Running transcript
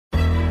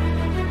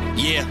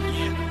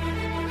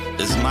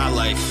This is my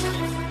life.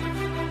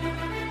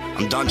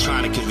 I'm done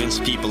trying to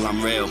convince people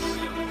I'm real.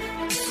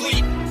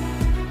 Sleep.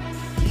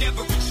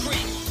 Never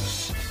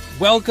retreat.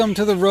 Welcome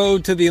to the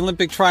Road to the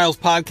Olympic Trials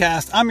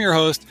podcast. I'm your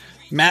host,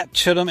 Matt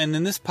Chittum, and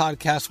in this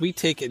podcast, we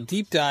take a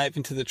deep dive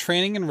into the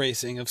training and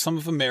racing of some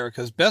of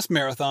America's best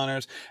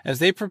marathoners as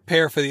they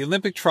prepare for the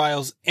Olympic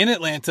Trials in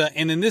Atlanta.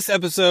 And in this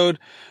episode,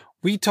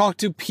 we talk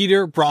to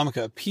Peter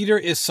Bromka. Peter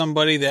is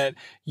somebody that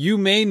you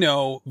may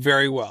know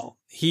very well.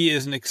 He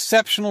is an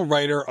exceptional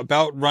writer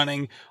about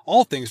running,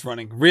 all things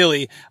running,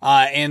 really.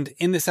 And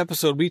in this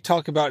episode, we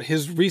talk about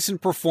his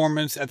recent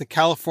performance at the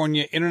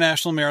California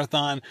International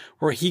Marathon,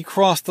 where he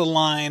crossed the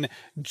line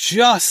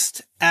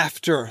just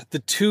after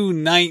the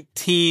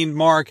 2:19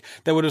 mark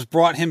that would have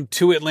brought him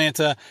to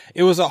Atlanta.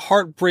 It was a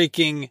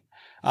heartbreaking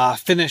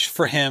finish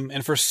for him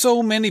and for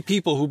so many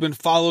people who've been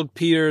following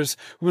Peter's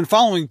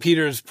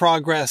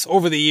progress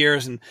over the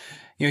years. And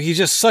he's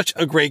just such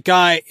a great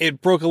guy. It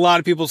broke a lot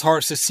of people's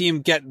hearts to see him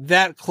get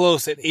that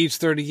close at age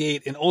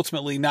 38 and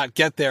ultimately not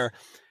get there.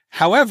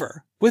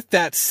 However, with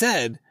that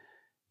said,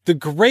 the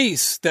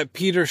grace that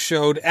Peter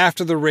showed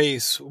after the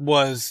race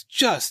was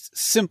just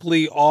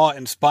simply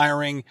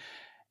awe-inspiring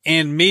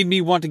and made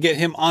me want to get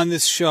him on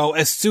this show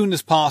as soon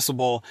as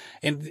possible.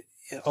 And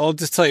I'll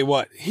just tell you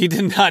what, he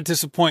did not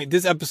disappoint.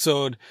 This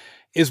episode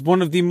is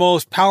one of the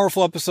most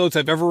powerful episodes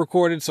I've ever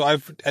recorded. So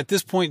I've, at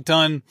this point,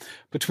 done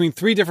between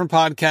 3 different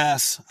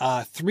podcasts,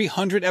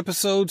 300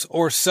 episodes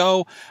or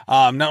so.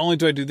 Not only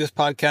do I do this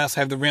podcast,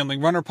 I have the Rambling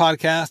Runner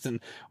podcast.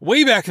 And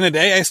way back in the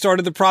day, I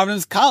started the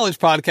Providence College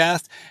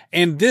podcast.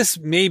 And this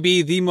may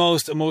be the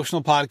most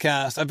emotional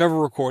podcast I've ever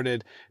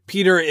recorded.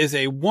 Peter is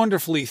a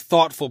wonderfully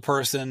thoughtful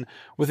person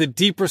with a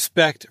deep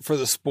respect for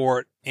the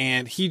sport.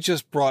 And he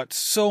just brought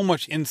so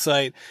much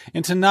insight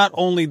into not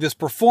only this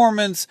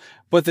performance,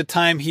 but the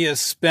time he has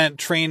spent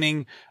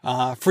training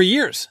for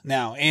years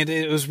now. And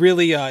it was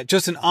really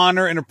just an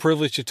honor and a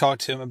privilege to talk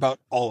to him about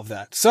all of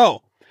that.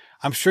 So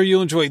I'm sure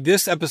you'll enjoy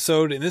this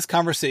episode and this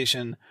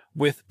conversation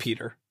with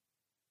Peter.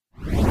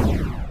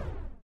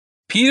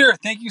 Peter,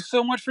 thank you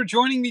so much for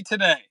joining me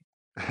today.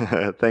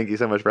 Thank you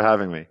so much for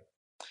having me.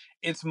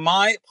 It's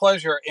my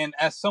pleasure. And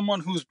as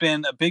someone who's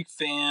been a big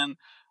fan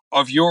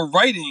of your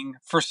writing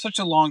for such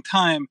a long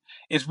time,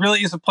 it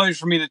really is a pleasure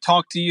for me to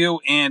talk to you.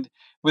 And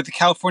with the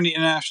California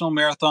International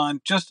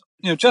Marathon, just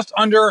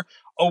under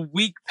a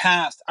week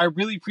past, I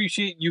really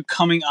appreciate you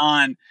coming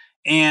on.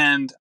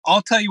 And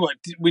I'll tell you what,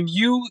 when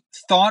you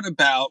thought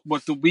about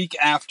what the week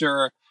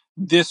after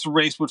this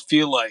race would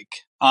feel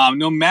like,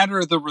 no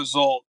matter the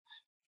result,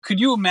 could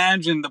you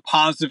imagine the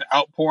positive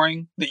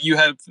outpouring that you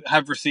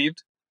have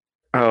received?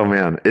 Oh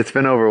man, it's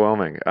been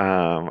overwhelming.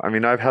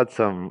 I've had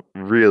some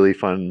really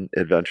fun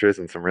adventures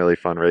and some really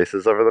fun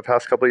races over the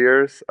past couple of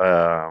years.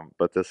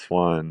 But this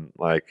one,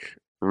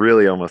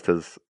 really almost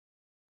has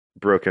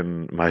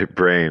broken my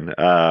brain.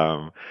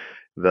 Just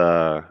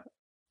the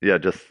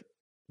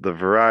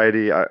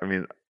variety.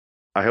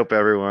 I hope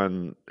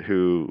everyone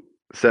who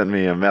sent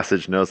me a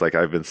message knows,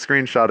 I've been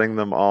screenshotting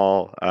them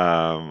all.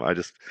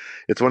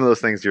 It's one of those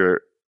things you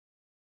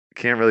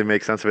can't really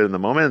make sense of it in the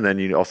moment, and then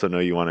you also know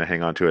you want to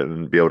hang on to it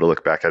and be able to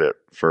look back at it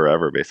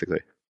forever,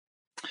 basically.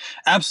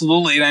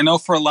 Absolutely. And I know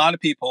for a lot of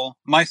people,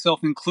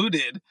 myself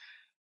included,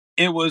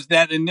 it was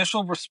that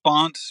initial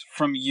response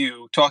from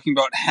you talking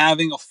about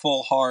having a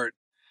full heart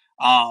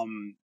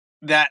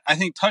that I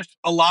think touched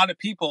a lot of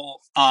people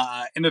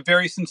in a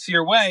very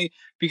sincere way,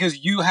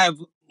 because you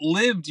have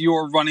lived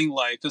your running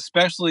life,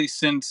 especially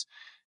since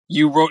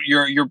you wrote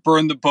your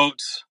Burn the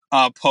Boats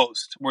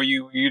post, where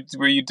you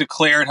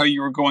declared how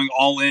you were going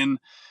all in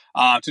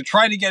to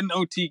try to get an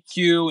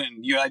OTQ,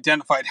 and you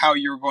identified how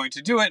you were going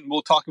to do it. And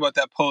we'll talk about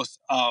that post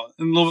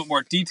in a little bit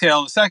more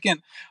detail in a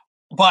second.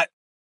 But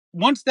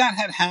once that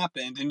had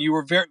happened, and you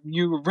were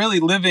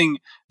really living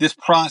this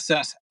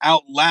process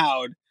out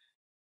loud,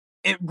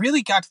 it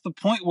really got to the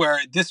point where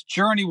this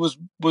journey was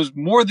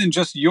more than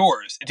just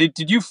yours.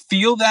 Did you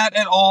feel that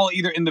at all,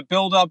 either in the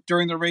build up,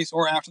 during the race,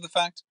 or after the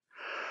fact?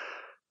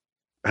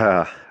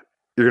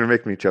 You're gonna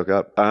make me choke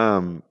up.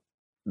 I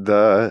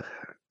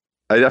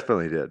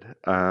definitely did.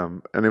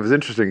 And it was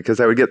interesting because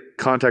I would get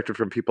contacted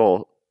from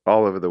people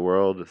all over the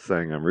world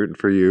saying, I'm rooting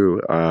for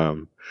you.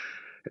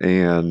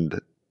 And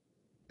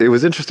it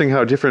was interesting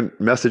how different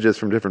messages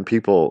from different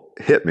people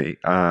hit me.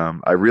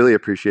 I really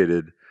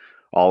appreciated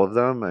all of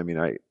them.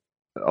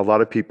 A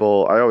lot of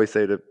people, I always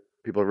say to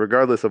people,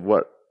 regardless of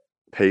what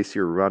pace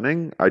you're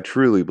running, I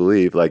truly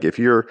believe,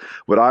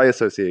 what I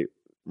associate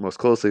most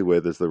closely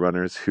with is the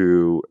runners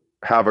who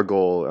have a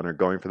goal and are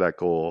going for that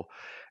goal,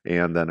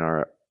 and then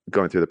are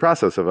going through the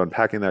process of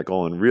unpacking that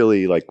goal and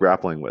really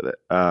grappling with it,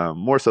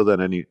 more so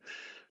than any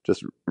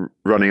just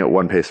running at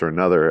one pace or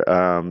another.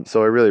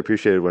 So I really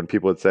appreciated when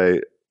people would say,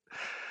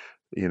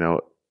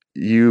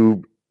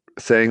 you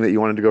saying that you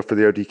wanted to go for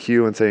the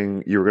OTQ and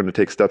saying you were going to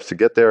take steps to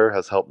get there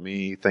has helped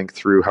me think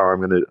through how I'm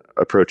going to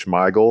approach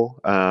my goal.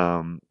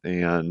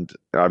 And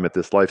I'm at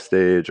this life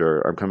stage,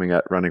 or I'm coming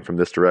at running from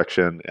this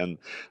direction. And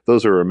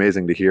those are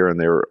amazing to hear, and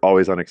they were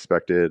always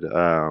unexpected.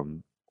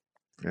 And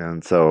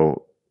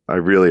so I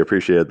really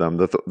appreciated them.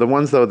 The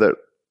ones though that,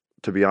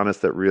 to be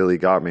honest, that really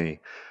got me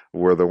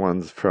were the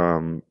ones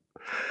from.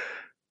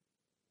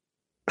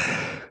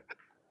 I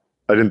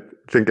didn't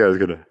think I was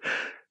gonna.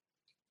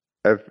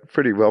 I've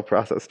pretty well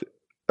processed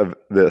of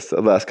this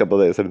the last couple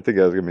of days. I didn't think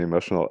I was gonna be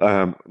emotional.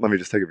 Let me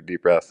just take a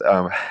deep breath.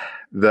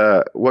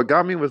 What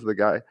got me was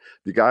the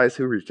guys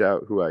who reached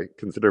out, who I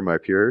consider my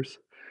peers,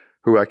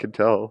 who I could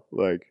tell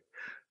like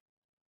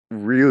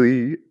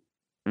really,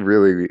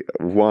 really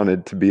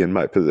wanted to be in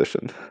my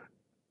position.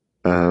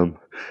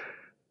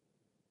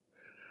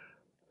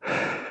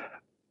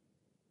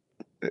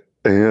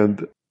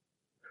 And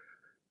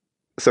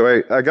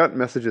so I got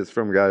messages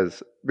from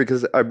guys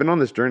because I've been on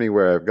this journey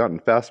where I've gotten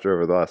faster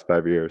over the last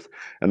 5 years,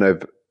 and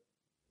I've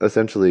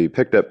essentially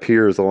picked up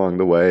peers along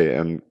the way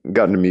and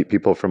gotten to meet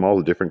people from all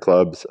the different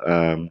clubs.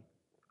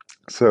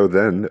 So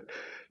then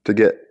to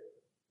get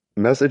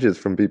messages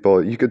from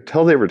people, you could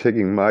tell they were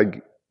taking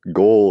my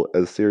goal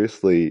as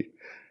seriously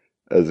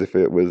as if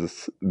it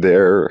was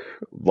their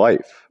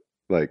life.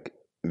 Like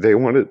they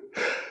wanted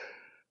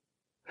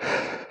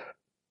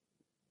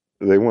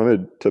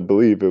to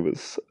believe it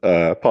was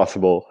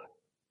possible.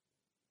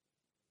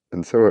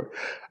 And so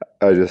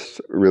I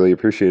just really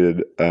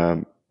appreciated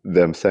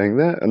them saying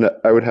that. And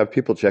I would have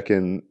people check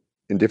in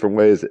different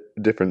ways,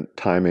 different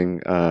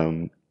timing.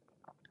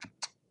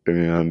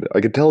 And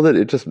I could tell that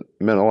it just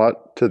meant a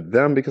lot to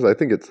them because I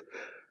think it's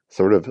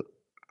sort of,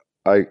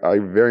 I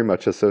very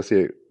much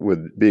associate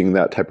with being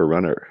that type of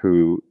runner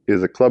who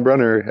is a club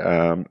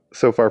runner,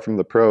 so far from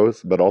the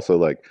pros, but also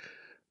like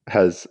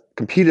has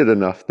competed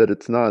enough that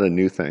it's not a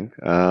new thing.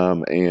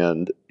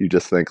 And you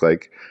just think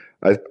like,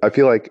 I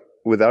feel like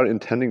without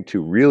intending to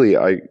really,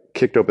 I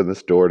kicked open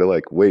this door to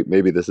like, wait,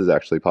 maybe this is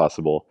actually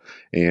possible.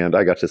 And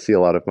I got to see a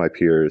lot of my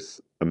peers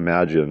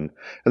imagine.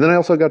 And then I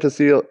also got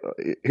to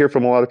hear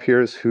from a lot of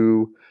peers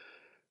who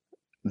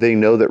they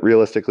know that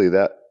realistically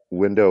that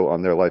window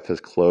on their life has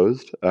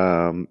closed.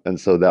 And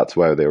so that's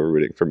why they were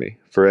rooting for me.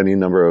 For any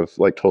number of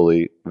like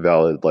totally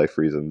valid life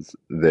reasons,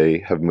 they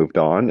have moved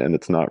on and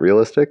it's not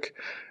realistic.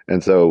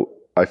 And so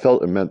I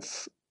felt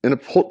immense, in a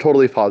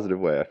totally positive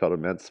way, I felt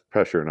immense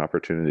pressure and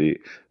opportunity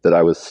that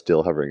I was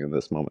still hovering in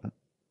this moment.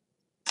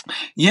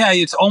 Yeah,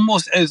 it's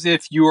almost as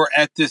if you're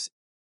at this,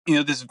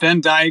 this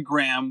Venn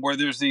diagram where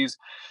there's these,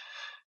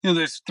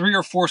 there's 3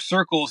 or 4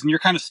 circles and you're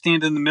kind of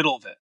standing in the middle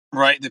of it,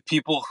 right? The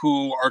people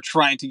who are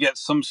trying to get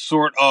some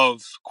sort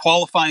of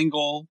qualifying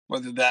goal,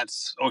 whether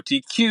that's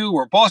OTQ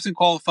or Boston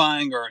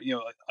qualifying or,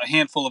 a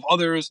handful of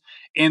others.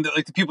 And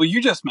like the people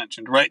you just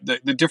mentioned, right?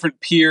 The different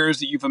peers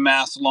that you've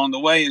amassed along the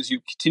way as you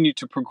continue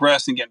to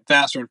progress and get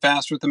faster and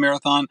faster with the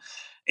marathon.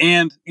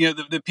 And,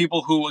 the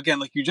people who, again,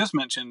 like you just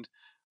mentioned,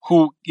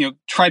 who,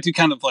 try to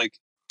kind of like,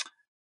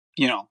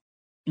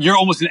 you're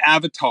almost an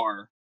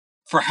avatar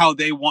for how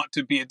they want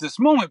to be at this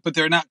moment, but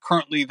they're not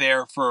currently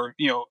there for,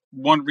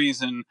 one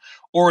reason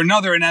or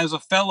another. And as a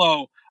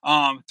fellow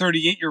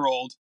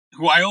 38-year-old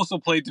who I also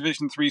played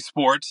Division III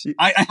sports,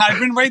 I've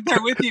been right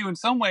there with you in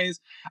some ways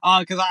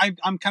because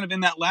I'm kind of in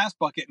that last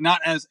bucket, not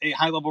as a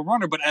high-level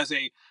runner, but as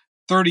a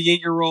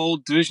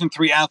 38-year-old Division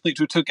III athlete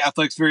who took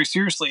athletics very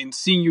seriously. And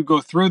seeing you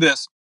go through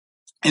this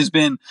has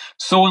been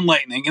so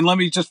enlightening. And let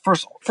me just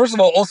first of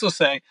all also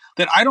say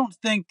that I don't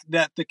think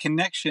that the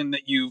connection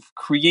that you've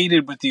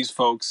created with these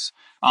folks,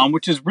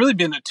 which has really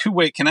been a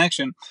two-way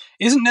connection,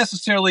 isn't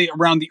necessarily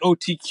around the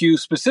OTQ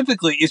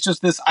specifically. It's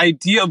just this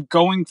idea of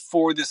going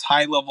for this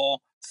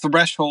high-level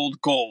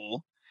threshold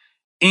goal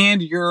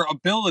and your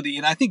ability,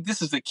 and I think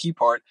this is the key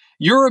part,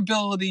 your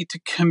ability to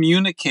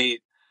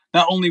communicate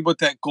not only what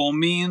that goal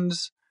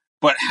means,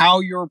 but how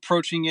you're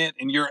approaching it.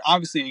 And you're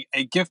obviously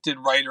a gifted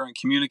writer and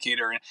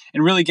communicator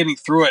and really getting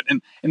through it.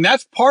 And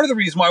that's part of the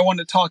reason why I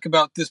wanted to talk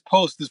about this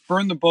post, this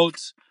Burn the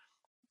Boats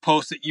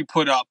post that you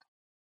put up,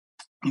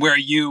 where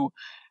you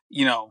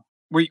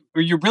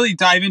really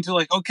dive into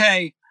like,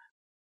 okay,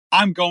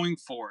 I'm going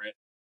for it.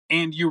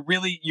 And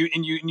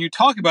you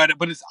talk about it,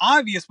 but it's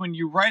obvious when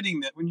you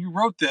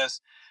wrote this,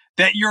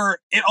 that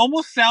it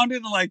almost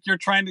sounded like you're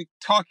trying to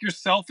talk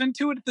yourself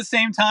into it at the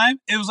same time.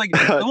 It was like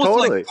almost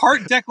Totally. like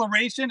part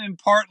declaration and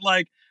part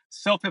like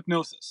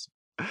self-hypnosis.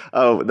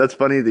 Oh, that's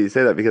funny that you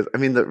say that because I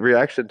mean the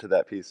reaction to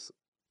that piece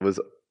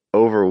was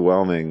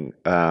overwhelming,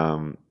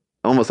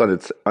 almost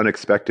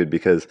unexpected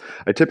because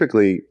I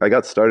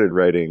got started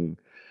writing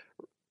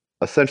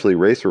essentially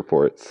race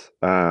reports,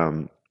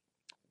 and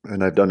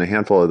I've done a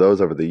handful of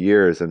those over the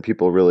years, and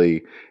people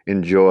really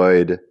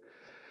enjoyed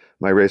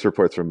my race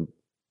reports from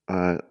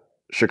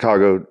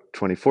Chicago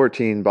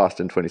 2014,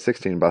 Boston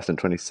 2016, Boston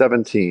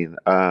 2017.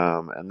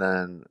 And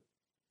then,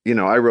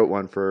 I wrote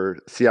one for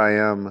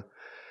CIM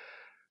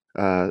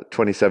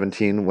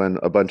 2017 when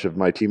a bunch of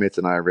my teammates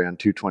and I ran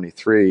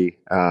 2:23.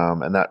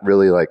 And that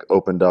really like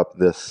opened up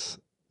this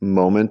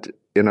moment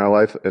in our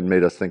life and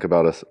made us think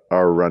about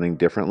our running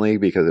differently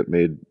because it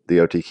made the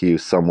OTQ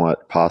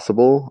somewhat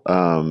possible,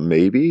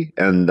 maybe.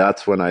 And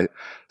that's when I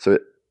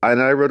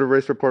wrote a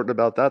race report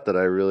about that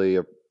I really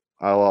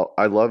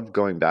I love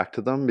going back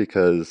to them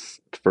because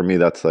for me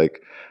that's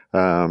like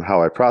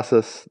how I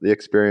process the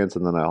experience,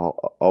 and then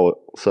I'll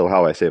also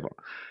how I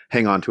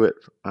hang on to it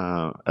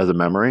as a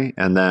memory.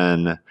 And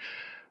then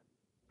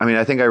I mean,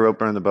 I think I wrote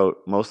Burn the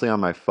Boat mostly on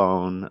my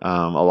phone,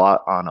 a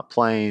lot on a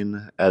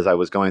plane as I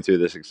was going through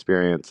this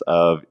experience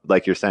of,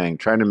 like you're saying,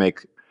 trying to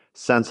make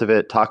sense of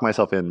it, talk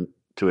myself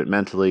into it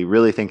mentally,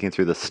 really thinking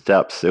through the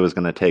steps it was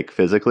going to take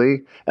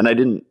physically. And I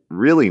didn't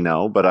really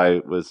know, but I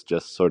was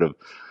just sort of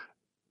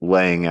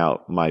laying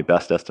out my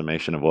best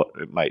estimation of what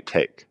it might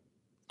take.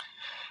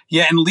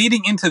 Yeah, and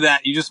leading into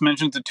that, you just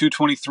mentioned the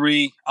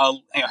 2:23.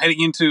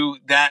 Heading into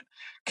that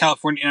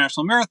California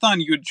International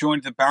Marathon, you had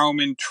joined the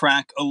Bowerman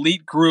Track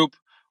Elite Group,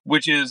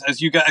 which is,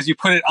 as you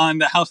put it on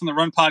the House on the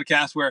Run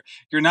podcast, where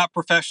you're not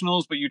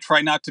professionals, but you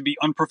try not to be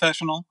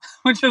unprofessional,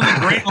 which is a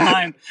great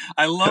line.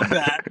 I love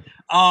that.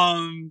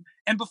 And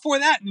before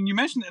that, and you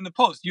mentioned it in the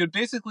post, you had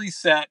basically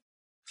set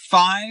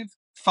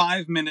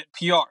 5-minute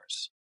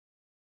PRs,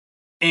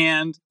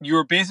 and you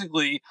were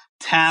basically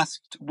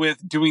tasked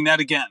with doing that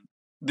again,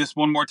 this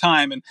one more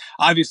time. And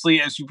obviously,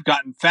 as you've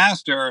gotten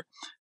faster,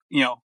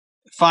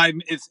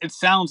 it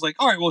sounds like,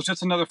 all right, well, it's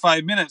just another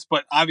 5 minutes,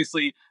 but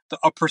obviously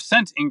a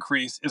percent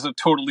increase is a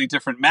totally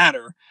different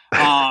matter.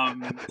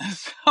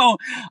 So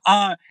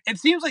it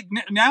seems like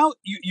now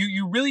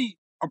you really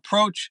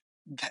approach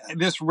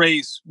this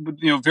race,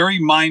 very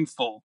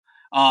mindful,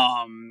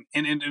 and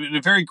in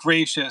a very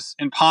gracious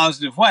and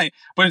positive way.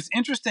 But it's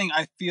interesting,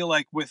 I feel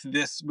like, with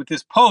this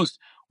post,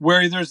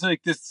 where there's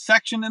like this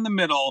section in the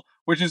middle,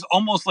 which is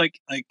almost like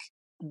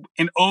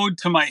an ode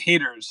to my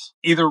haters,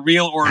 either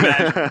real or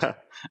imagined.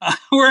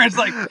 Where it's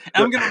like,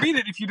 I'm going to read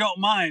it if you don't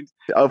mind.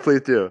 Oh,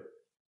 please do.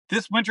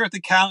 This winter at the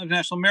Cal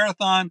International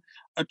Marathon,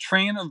 a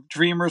train of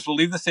dreamers will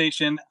leave the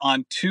station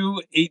on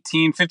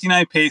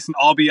 2:18:59 pace, and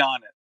I'll be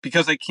on it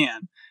because I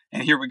can.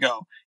 And here we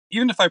go.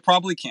 Even if I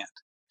probably can't.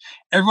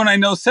 Everyone I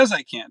know says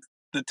I can't.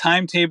 The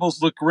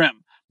timetables look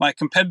grim. My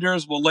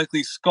competitors will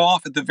likely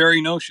scoff at the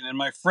very notion, and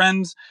my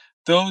friends,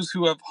 those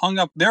who have hung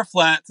up their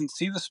flats and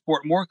see the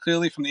sport more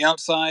clearly from the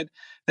outside,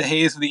 the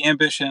haze of the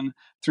ambition,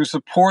 through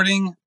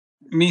supporting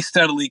me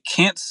steadily,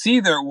 can't see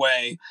their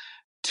way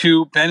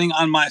to betting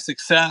on my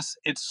success.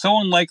 It's so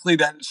unlikely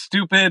that it's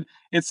stupid.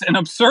 It's an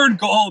absurd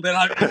goal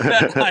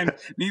that I'm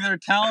neither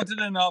talented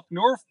enough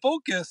nor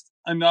focused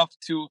enough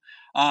to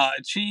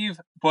achieve,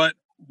 but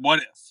what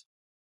if?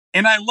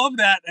 And I love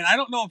that. And I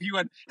don't know if you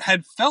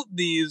had felt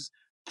these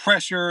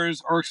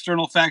pressures or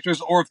external factors,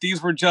 or if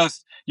these were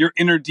just your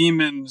inner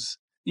demons,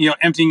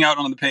 emptying out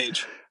on the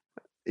page.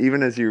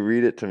 Even as you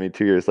read it to me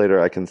 2 years later,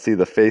 I can see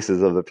the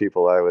faces of the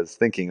people I was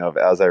thinking of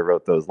as I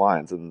wrote those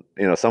lines. And,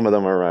 some of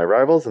them are my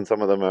rivals and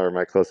some of them are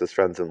my closest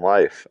friends in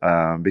life,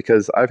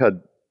 because I've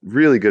had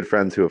really good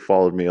friends who have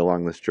followed me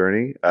along this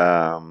journey.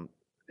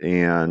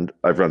 And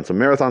I've run some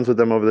marathons with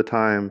them over the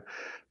time.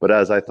 But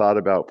as I thought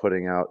about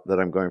putting out that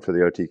I'm going for the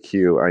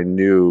OTQ, I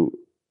knew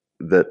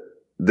that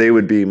they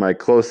would be my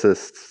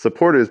closest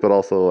supporters, but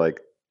also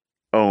like,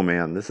 oh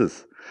man, this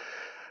is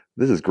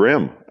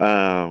grim.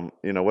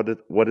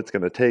 What it's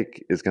going to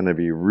take is going to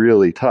be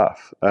really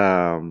tough.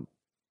 One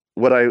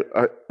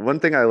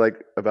thing I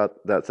like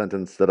about that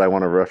sentence that I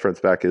want to reference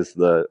back is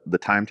the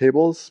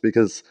timetables,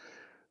 because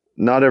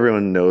not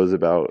everyone knows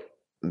about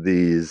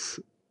these.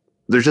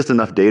 There's just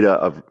enough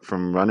data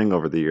from running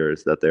over the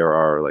years that there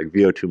are like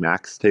VO2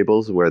 max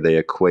tables where they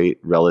equate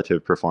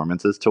relative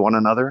performances to one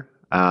another.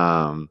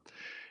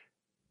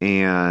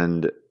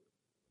 And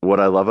what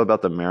I love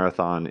about the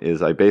marathon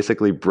is I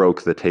basically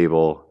broke the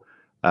table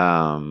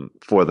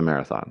for the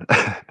marathon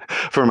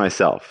for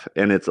myself.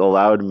 And it's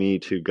allowed me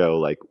to go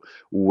like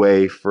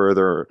way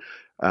further.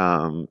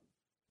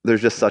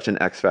 There's just such an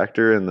X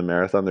factor in the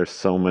marathon. There's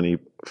so many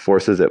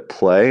forces at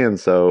play. And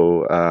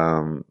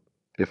so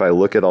if I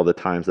look at all the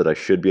times that I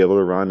should be able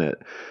to run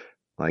it,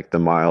 like the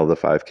mile, the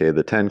 5K,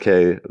 the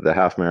 10K, the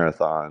half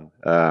marathon,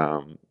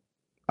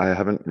 I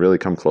haven't really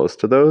come close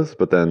to those,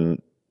 but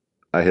then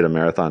I hit a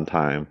marathon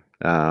time,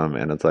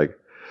 and it's like,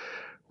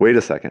 wait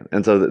a second.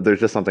 And so there's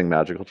just something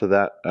magical to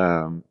that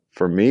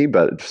for me,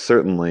 but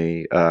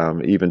certainly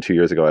even 2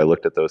 years ago, I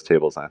looked at those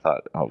tables and I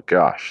thought, oh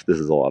gosh, this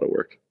is a lot of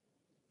work.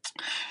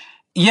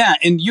 Yeah,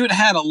 and you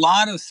had a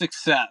lot of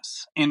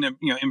success and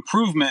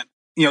improvement.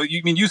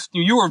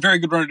 You were a very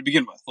good runner to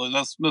begin with.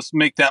 Let's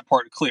make that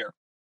part clear.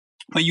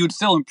 But you had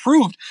still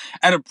improved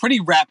at a pretty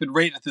rapid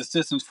rate at this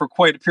distance for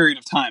quite a period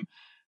of time.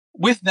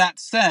 With that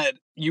said,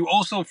 you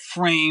also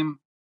frame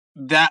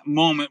that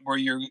moment where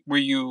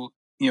you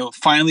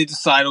finally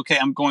decide, okay,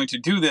 I'm going to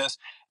do this,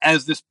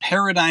 as this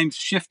paradigm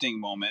shifting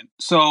moment.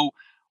 So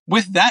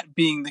with that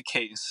being the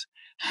case,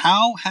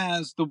 how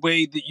has the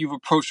way that you've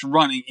approached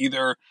running,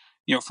 either,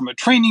 from a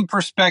training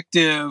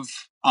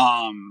perspective,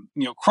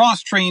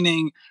 cross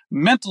training,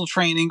 mental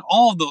training,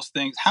 all of those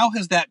things, how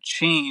has that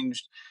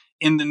changed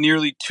in the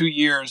nearly 2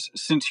 years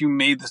since you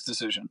made this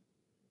decision?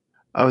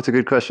 Oh, it's a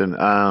good question.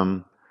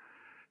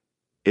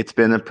 It's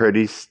been a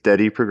pretty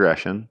steady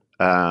progression.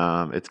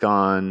 It's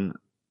gone,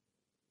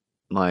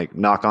 like,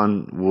 knock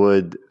on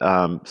wood,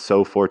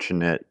 so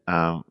fortunate.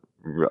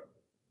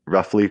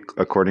 roughly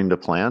according to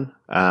plan.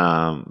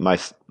 My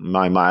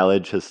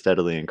mileage has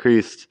steadily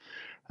increased.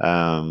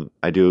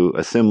 I do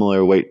a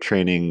similar weight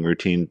training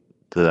routine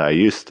that I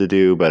used to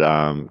do,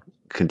 but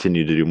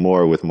continue to do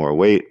more with more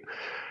weight.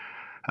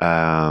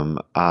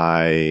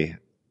 I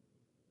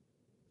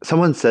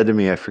Someone said to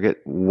me, I forget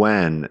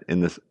when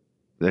in this,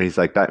 that he's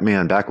like,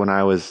 man, back when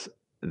I was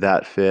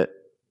that fit,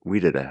 we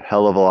did a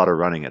hell of a lot of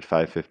running at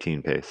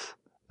 5:15 pace.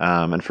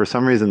 And for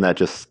some reason that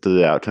just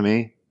stood out to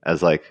me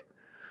as like,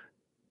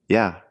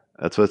 yeah,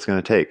 that's what it's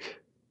going to take.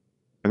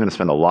 I'm going to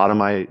spend a lot of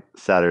my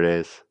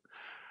Saturdays,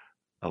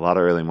 a lot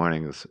of early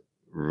mornings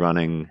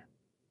running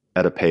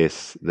at a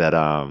pace that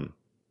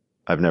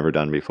I've never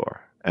done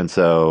before. And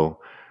so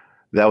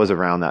that was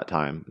around that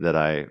time that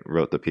I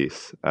wrote the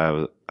piece.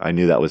 I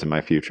knew that was in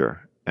my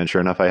future, and sure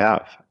enough, I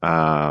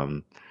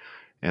have.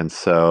 And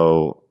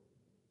so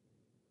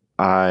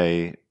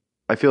I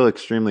feel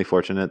extremely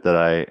fortunate that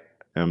I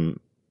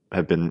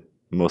have been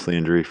mostly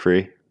injury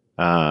free.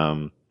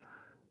 I'm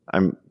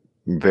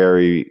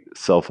very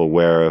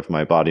self-aware of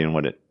my body and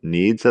what it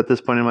needs at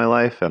this point in my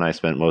life, and I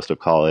spent most of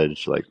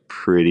college like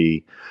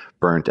pretty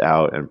burnt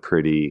out and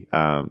pretty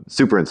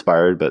super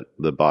inspired, but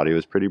the body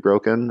was pretty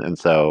broken. And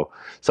so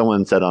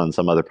someone said on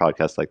some other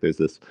podcast, like, there's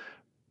this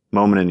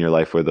moment in your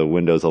life where the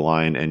windows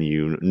align and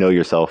you know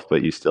yourself,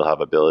 but you still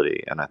have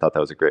ability. And I thought that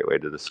was a great way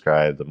to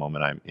describe the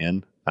moment I'm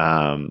in.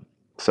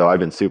 So I've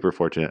been super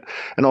fortunate,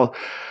 and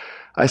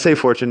I say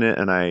fortunate,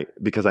 and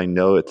because I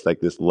know it's like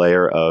this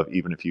layer of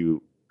even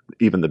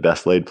the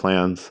best laid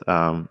plans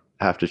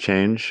have to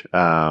change.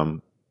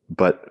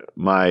 But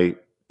my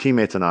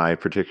teammates and I,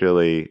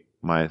 particularly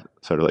my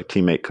sort of like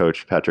teammate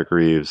coach, Patrick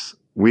Reeves,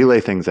 we lay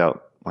things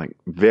out like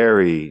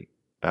very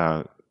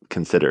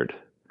considered.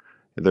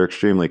 They're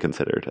extremely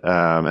considered.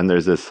 And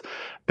there's this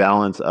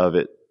balance of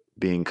it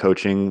being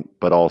coaching,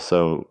 but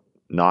also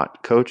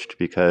not coached,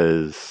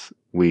 because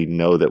we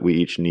know that we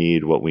each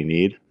need what we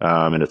need.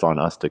 And it's on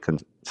us to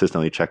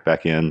consistently check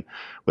back in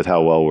with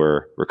how well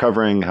we're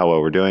recovering, how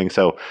well we're doing.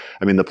 So,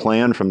 I mean, the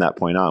plan from that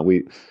point on,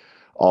 we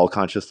all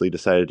consciously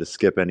decided to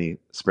skip any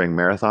spring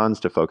marathons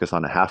to focus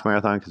on a half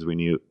marathon, because we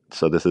knew,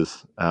 so this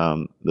is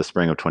the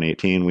spring of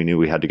 2018, we knew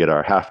we had to get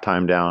our half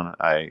time down.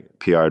 I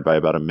PR'd by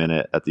about a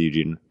minute at the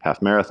Eugene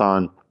Half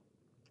Marathon,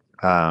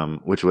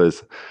 which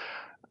was,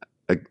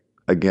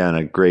 again,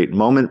 a great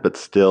moment, but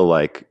still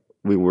like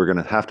we were going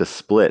to have to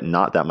split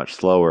not that much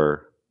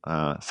slower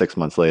 6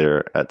 months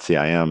later at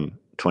CIM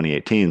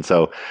 2018.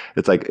 So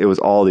it's like it was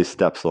all these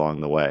steps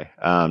along the way.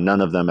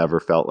 None of them ever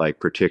felt like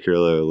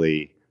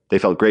particularly, they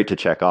felt great to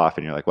check off,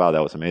 and you're like, wow,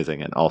 that was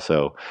amazing. And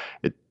also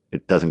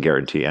it doesn't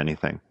guarantee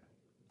anything.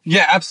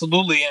 Yeah,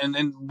 absolutely.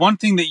 And one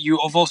thing that you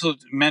have also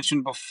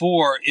mentioned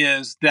before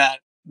is that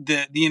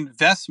the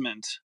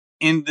investment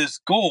in this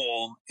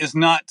goal is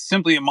not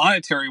simply a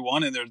monetary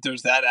one, and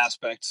there's that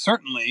aspect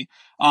certainly,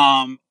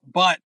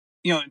 but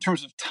in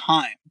terms of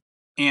time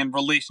and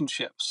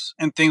relationships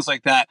and things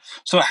like that.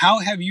 So how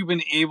have you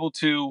been able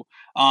to,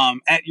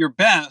 at your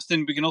best,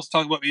 and we can also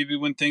talk about maybe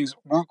when things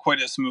weren't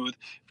quite as smooth,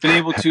 been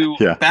able to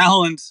Yeah.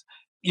 balance,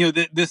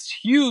 this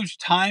huge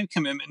time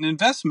commitment and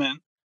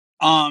investment,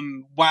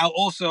 while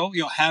also,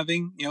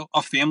 having,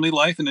 a family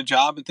life and a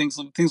job and things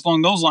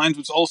along those lines,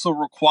 which also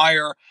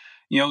require,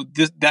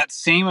 that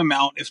same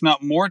amount, if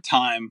not more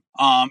time,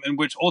 and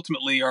which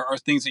ultimately are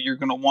things that you're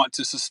going to want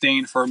to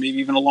sustain for maybe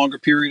even a longer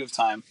period of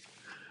time.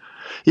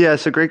 Yeah,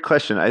 it's a great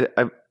question.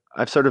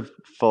 I've sort of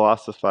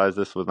philosophized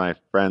this with my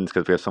friends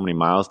because we have so many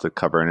miles to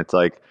cover, and it's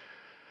like,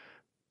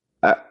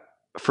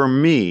 for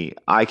me,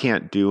 I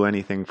can't do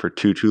anything for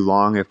too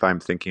long if I'm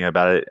thinking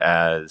about it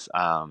as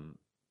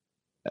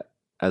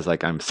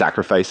like I'm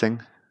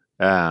sacrificing,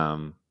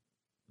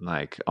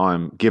 like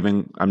I'm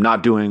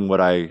not doing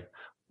what I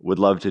would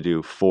love to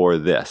do for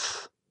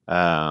this.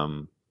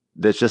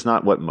 That's just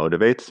not what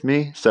motivates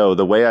me. So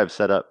the way I've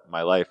set up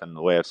my life and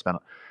the way I've spent,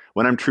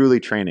 when I'm truly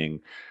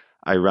training,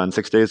 I run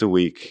 6 days a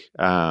week.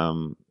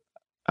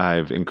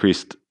 I've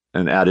increased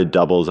and added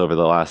doubles over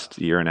the last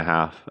year and a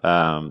half.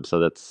 So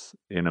that's,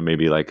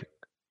 maybe like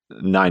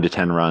 9 to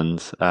 10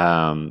 runs.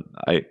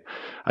 I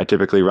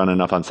typically run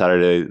enough on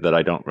Saturday that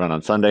I don't run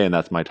on Sunday, and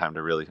that's my time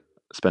to really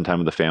spend time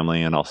with the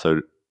family and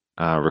also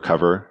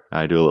recover.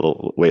 I do a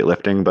little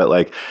weightlifting, but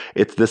like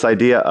it's this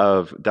idea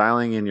of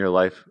dialing in your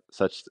life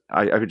such.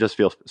 I just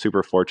feel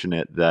super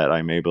fortunate that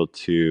I'm able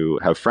to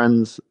have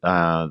friends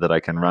that I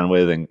can run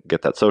with and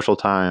get that social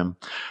time.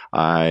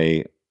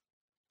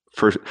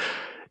 There's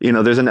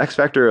an X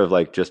factor of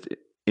like just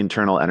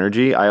internal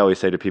energy. I always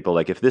say to people,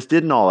 like, if this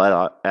didn't all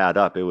add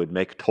up, it would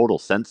make total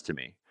sense to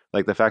me.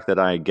 Like the fact that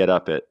I get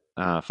up at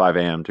 5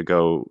 a.m. to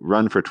go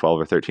run for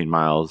 12 or 13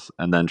 miles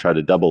and then try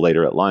to double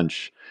later at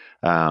lunch.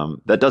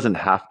 That doesn't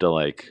have to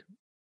like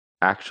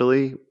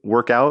actually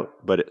work out,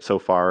 but so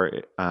far,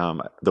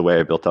 the way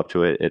I built up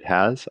to it, it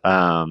has.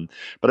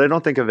 But I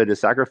don't think of it as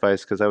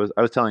sacrifice, because I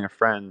was telling a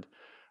friend,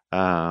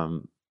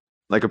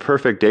 like a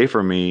perfect day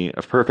for me,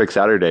 a perfect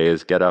Saturday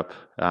is get up,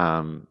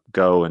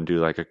 go and do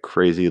like a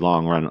crazy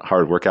long run,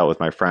 hard workout with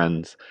my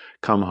friends,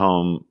 come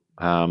home,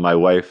 My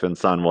wife and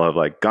son will have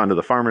like gone to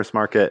the farmer's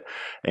market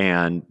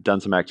and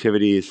done some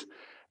activities,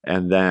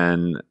 and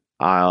then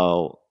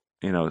I'll,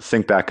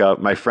 sync back up.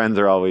 My friends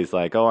are always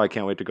like, "Oh, I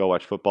can't wait to go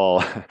watch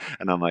football,"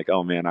 and I'm like,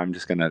 "Oh man, I'm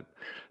just gonna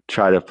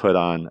try to put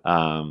on,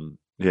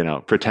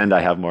 pretend I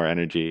have more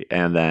energy,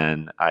 and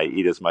then I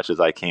eat as much as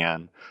I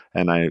can,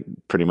 and I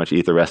pretty much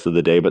eat the rest of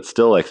the day, but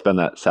still like spend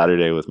that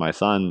Saturday with my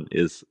son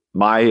is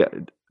my,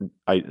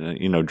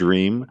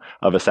 dream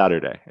of a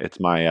Saturday. It's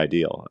my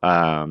ideal,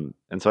 and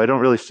so I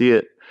don't really see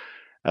it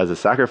as a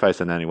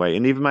sacrifice in any way.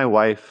 And even my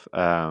wife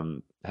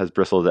has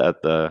bristled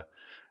at the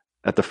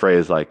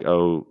phrase like,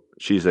 "Oh,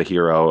 she's a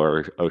hero,"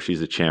 or "Oh,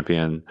 she's a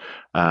champion,"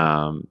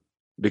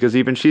 because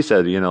even she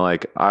said,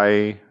 like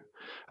I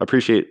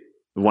appreciate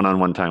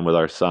one-on-one time with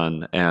our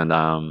son, and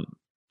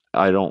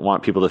I don't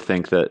want people to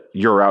think that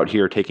you're out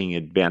here taking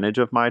advantage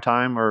of my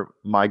time or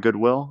my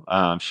goodwill.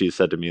 She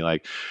said to me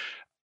like,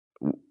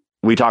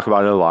 we talk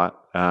about it a lot.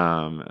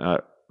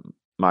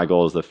 My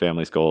goals, the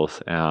family's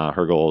goals,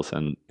 her goals,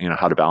 and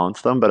how to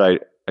balance them. But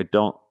I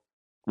don't.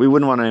 We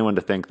wouldn't want anyone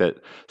to think that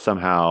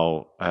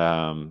somehow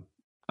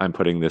I'm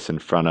putting this in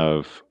front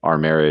of our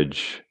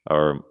marriage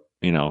or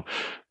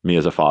me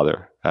as a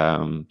father.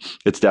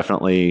 It's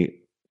definitely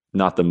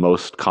not the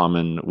most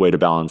common way to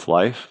balance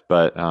life,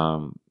 but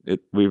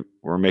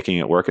we're making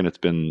it work, and it's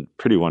been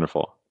pretty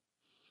wonderful.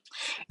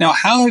 Now,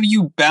 how have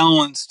you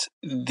balanced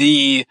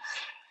the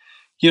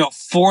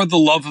for the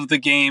love of the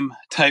game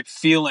type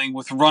feeling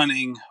with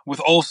running, with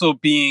also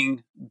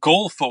being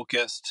goal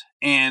focused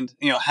and,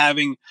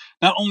 having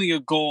not only a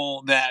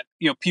goal that,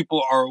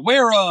 people are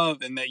aware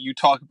of and that you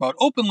talk about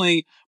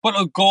openly, but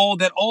a goal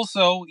that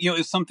also,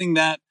 is something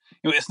that,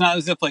 it's not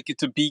as if like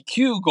it's a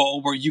BQ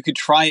goal where you could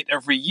try it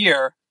every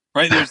year,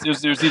 right? There's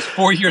these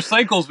 4-year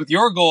cycles with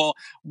your goal,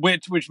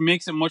 which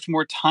makes it much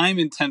more time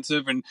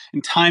intensive and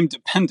time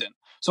dependent.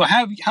 So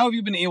how have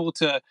you been able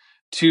to,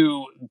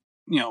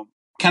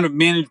 kind of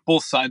manage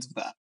both sides of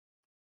that?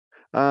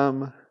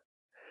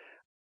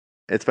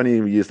 It's funny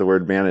you use the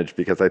word manage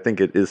because I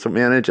think it is to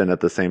manage, and at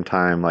the same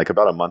time, like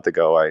about a month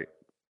ago, I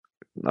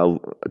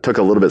took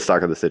a little bit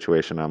stock of the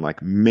situation. I'm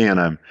like, man,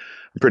 I'm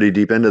pretty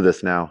deep into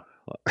this now.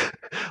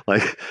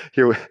 Like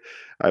here,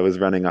 I was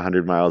running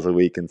 100 miles a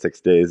week in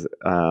 6 days,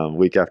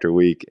 week after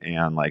week,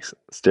 and like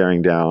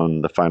staring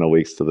down the final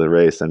weeks to the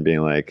race and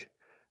being like,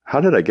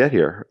 how did I get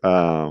here?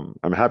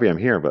 I'm happy I'm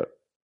here, but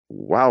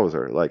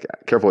wowzer, like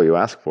careful what you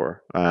ask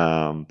for.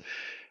 And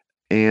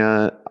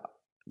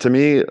to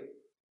me,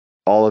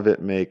 all of it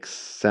makes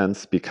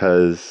sense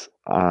because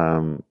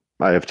I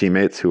have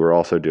teammates who are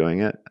also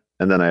doing it,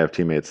 and then I have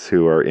teammates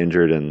who are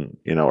injured and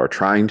are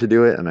trying to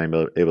do it, and I'm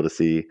able to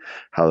see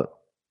how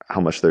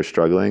much they're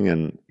struggling,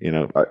 and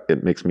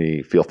it makes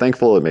me feel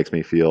thankful. It makes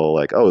me feel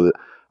like, oh,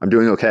 I'm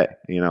doing okay.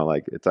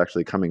 Like it's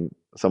actually coming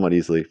somewhat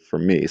easily for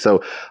me.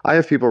 So I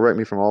have people write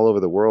me from all over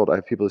the world. I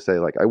have people who say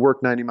like, I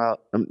work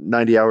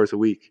 90 hours a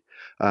week,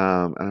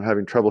 and I'm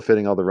having trouble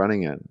fitting all the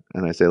running in.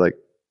 And I say like,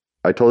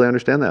 I totally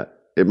understand that.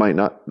 It might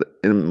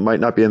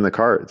not be in the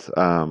cards.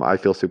 I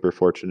feel super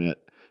fortunate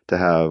to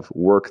have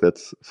work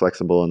that's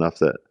flexible enough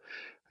that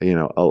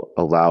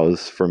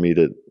allows for me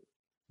to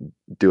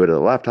do it at a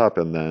laptop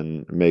and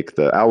then make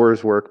the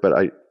hours work.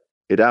 But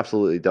it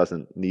absolutely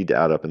doesn't need to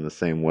add up in the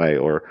same way,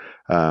 or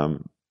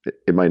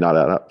it might not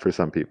add up for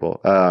some people.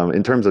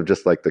 In terms of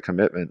just like the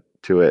commitment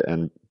to it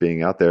and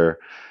being out there,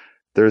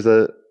 there's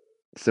a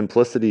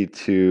simplicity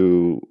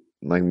to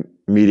like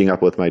meeting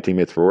up with my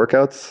teammates for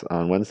workouts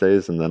on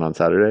Wednesdays and then on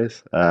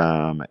Saturdays.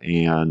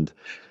 And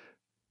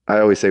I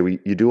always say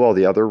you do all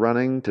the other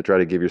running to try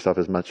to give yourself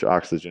as much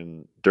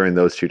oxygen during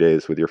those 2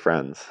 days with your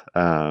friends.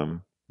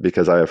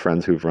 Because I have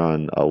friends who've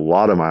run a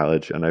lot of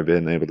mileage, and I've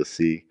been able to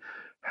see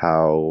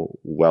how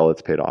well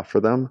it's paid off for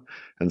them.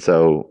 And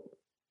so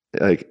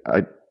like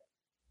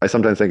I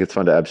sometimes think it's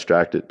fun to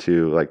abstract it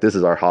to like, this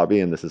is our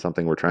hobby and this is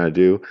something we're trying to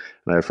do.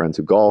 And I have friends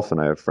who golf,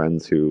 and I have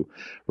friends who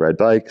ride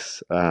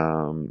bikes.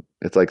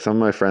 It's like some of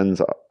my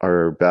friends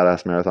are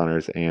badass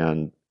marathoners,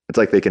 and it's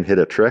like they can hit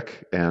a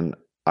trick, and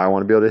I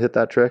want to be able to hit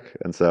that trick.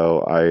 And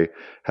so I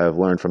have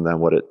learned from them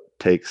what it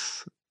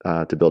takes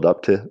to build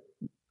up to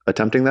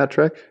attempting that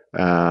trick.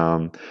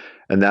 And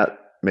that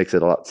makes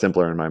it a lot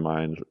simpler in my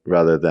mind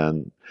rather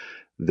than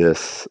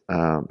this.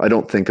 I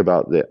don't think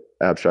about the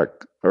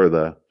abstract or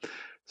the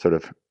sort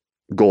of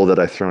goal that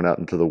I've thrown out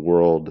into the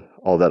world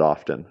all that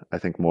often. I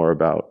think more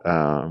about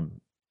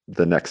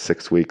the next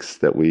 6 weeks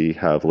that we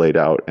have laid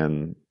out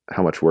and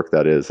how much work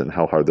that is and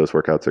how hard those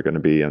workouts are going to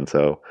be. And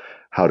so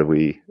how do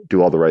we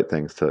do all the right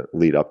things to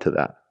lead up to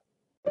that?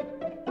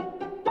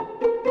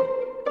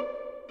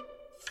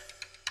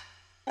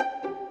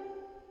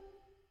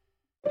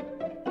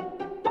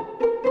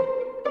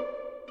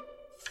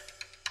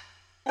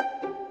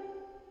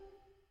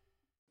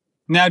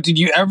 Now, did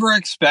you ever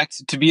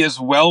expect to be as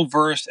well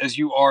versed as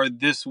you are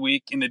this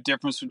week in the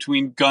difference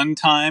between gun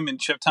time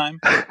and chip time?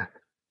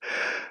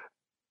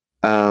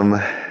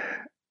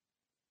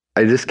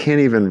 I just can't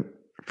even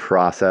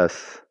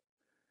process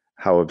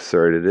how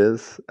absurd it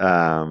is.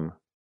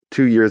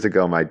 2 years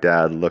ago, my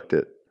dad looked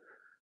at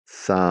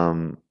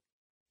some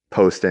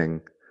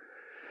posting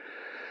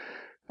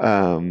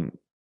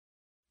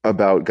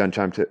about gun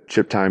time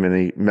chip time, and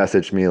he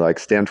messaged me like,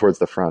 stand towards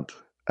the front.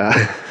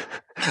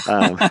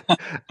 Um,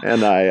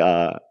 and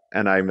I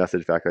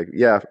messaged back like,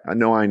 yeah, I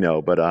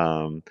know, but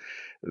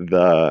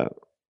the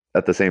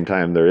at the same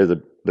time there's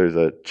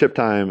a chip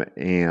time,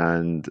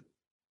 and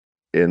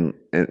in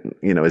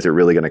is it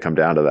really going to come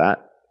down to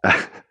that?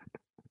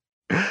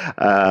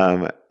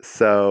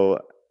 So,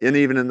 and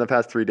even in the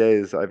past 3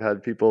 days, I've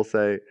had people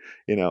say,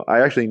 I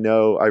actually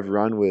know I've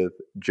run with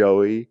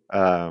Joey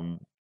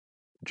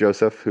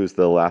Joseph, who's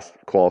the last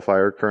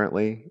qualifier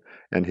currently,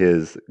 and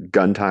his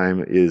gun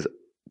time is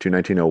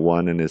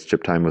 2:19:01, and his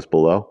chip time was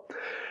below.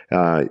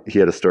 He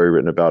had a story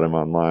written about him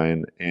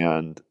online,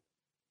 and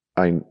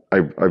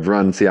I've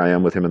run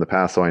CIM with him in the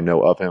past, so I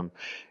know of him,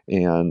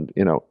 and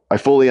I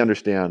fully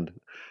understand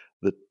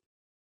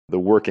the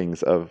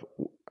workings of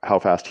how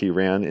fast he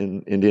ran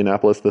in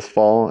Indianapolis this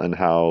fall, and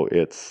how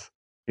it's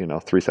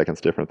 3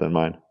 seconds different than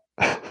mine.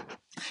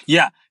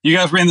 Yeah, you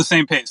guys ran the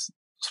same pace.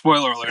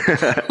 Spoiler alert.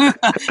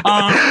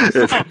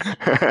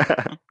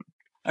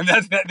 And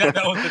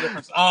that was the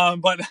difference.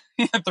 But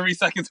 3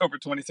 seconds over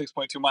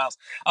 26.2 miles.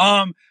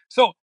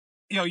 So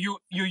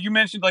you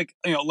mentioned like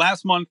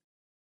last month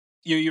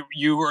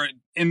you were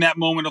in that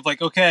moment of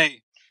like,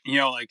 okay,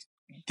 like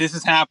this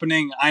is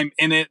happening. I'm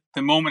in it.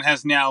 The moment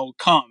has now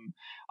come.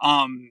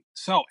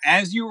 So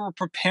as you were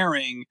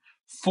preparing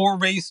for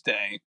race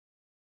day,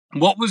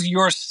 what was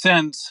your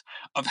sense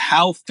of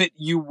how fit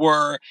you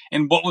were,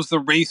 and what was the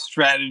race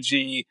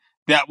strategy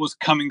that was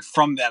coming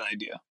from that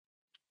idea?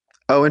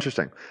 Oh,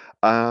 interesting.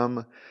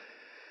 So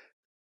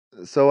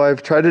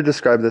I've tried to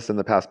describe this in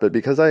the past, but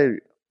because I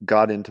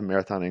got into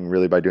marathoning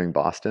really by doing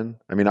Boston.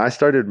 I mean, I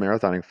started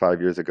marathoning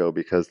 5 years ago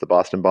because the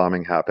Boston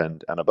bombing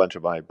happened, and a bunch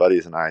of my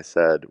buddies and I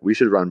said, we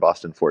should run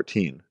Boston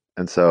 14.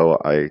 And so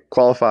I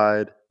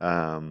qualified,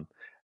 and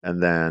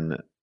then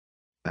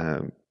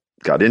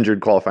got injured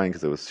qualifying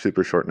because it was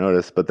super short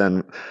notice. But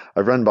then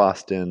I've run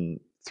Boston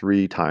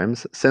 3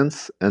 times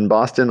since. And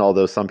Boston,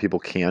 although some people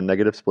can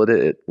negative split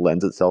it, it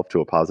lends itself to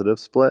a positive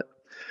split.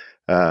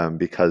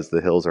 Because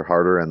the hills are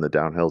harder and the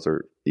downhills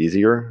are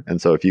easier.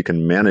 And so if you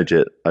can manage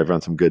it, I've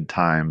run some good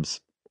times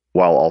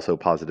while also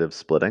positive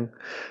splitting.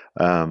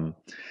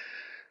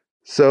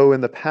 So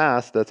in the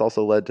past, that's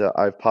also led to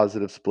I've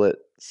positive split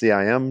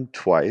CIM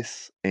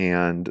twice.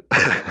 And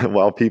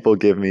while people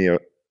who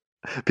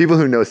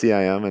know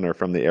CIM and are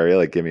from the area,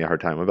 like, give me a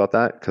hard time about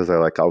that, because they're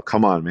like, oh,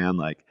 come on, man.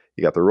 Like,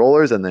 you got the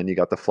rollers and then you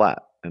got the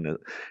flat. And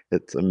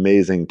it's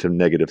amazing to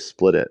negative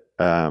split it.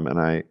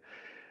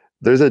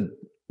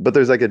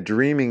 There's like a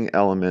dreaming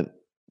element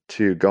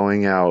to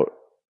going out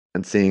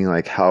and seeing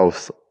like how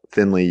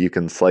thinly you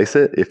can slice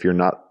it if you're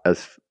not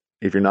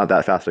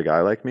that fast a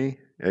guy like me.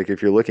 Like,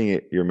 if you're looking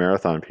at your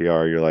marathon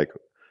PR, you're like,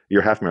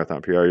 your half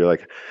marathon PR, you're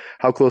like,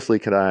 how closely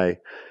could I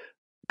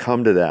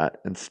come to that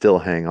and still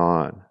hang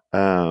on?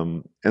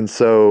 And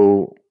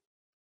so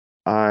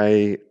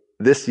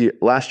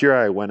last year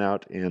I went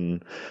out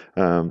in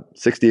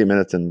 68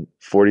 minutes and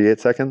 48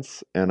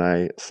 seconds, and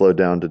I slowed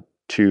down to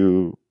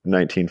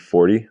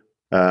 2:19:40.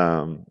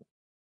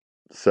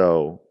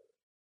 So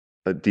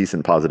a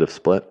decent positive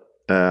split.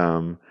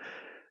 And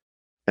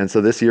so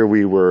this year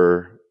we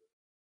were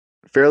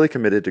fairly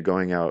committed to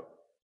going out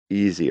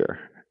easier.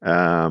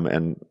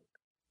 And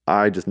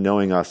I, just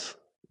knowing us,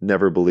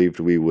 never believed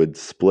we would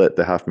split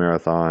the half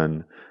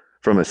marathon.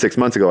 From 6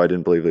 months ago, I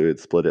didn't believe we would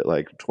split it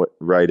like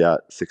right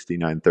at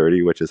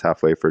 69:30, which is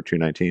halfway for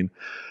 2:19.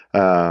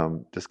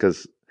 Just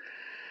because,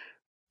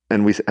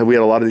 and we had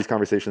a lot of these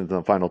conversations in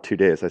the final 2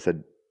 days. I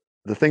said,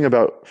 the thing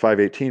about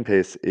 5:18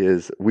 pace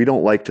is we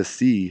don't like to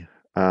see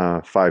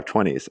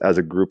 5:20s as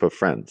a group of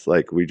friends.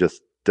 Like, we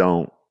just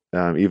don't,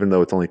 even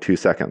though it's only 2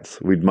 seconds.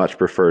 We'd much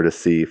prefer to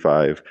see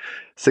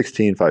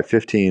 5:16,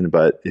 5:15,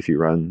 but if you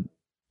run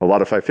a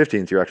lot of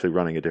 5:15s, you're actually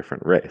running a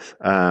different race.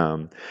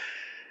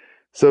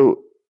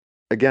 So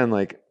again,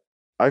 like,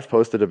 I've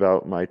posted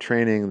about my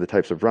training, the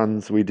types of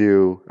runs we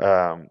do.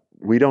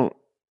 We don't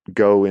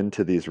go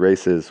into these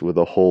races with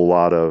a whole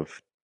lot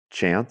of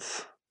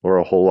chance or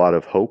a whole lot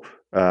of hope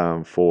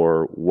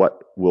for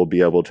what we'll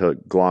be able to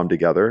glom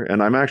together.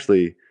 And I'm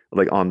actually,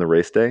 like, on the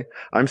race day,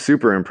 I'm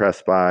super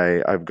impressed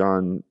by, I've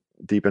gone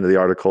deep into the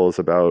articles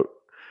about,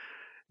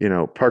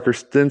 Parker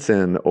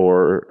Stinson,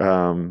 or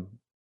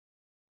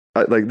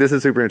like, this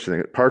is super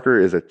interesting. Parker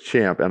is a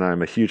champ, and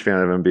I'm a huge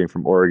fan of him, being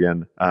from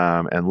Oregon,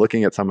 and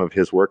looking at some of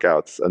his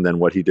workouts and then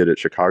what he did at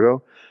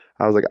Chicago.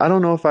 I was like, I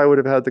don't know if I would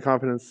have had the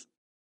confidence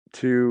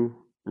to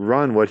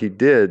run what he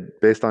did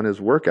based on his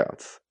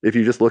workouts. If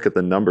you just look at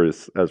the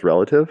numbers as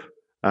relative,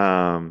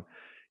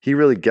 he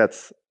really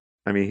gets,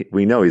 I mean,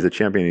 we know he's a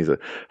champion. He's a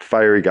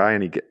fiery guy,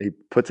 and he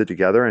puts it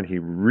together, and he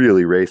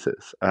really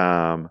races.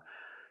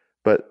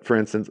 But for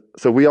instance,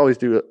 so we always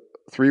do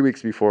 3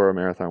 weeks before a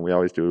marathon, we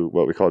always do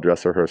what we call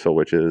dress rehearsal,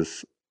 which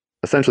is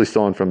essentially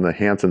stolen from the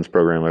Hanson's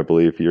program, I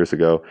believe, years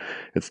ago.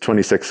 It's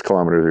 26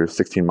 kilometers or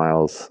 16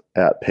 miles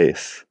at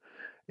pace.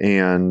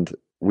 And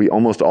we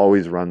almost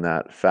always run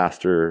that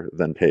faster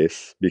than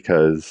pace,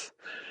 because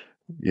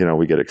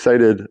we get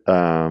excited,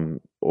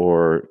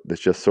 or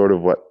it's just sort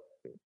of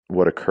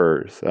what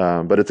occurs.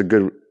 But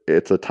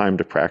it's a time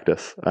to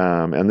practice.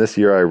 And this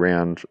year I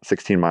ran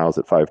 16 miles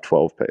at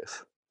 5:12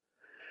 pace.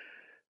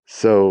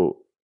 So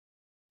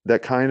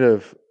that kind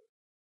of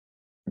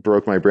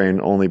broke my brain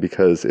only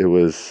because it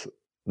was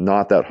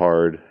not that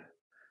hard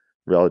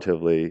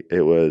relatively.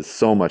 It was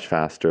so much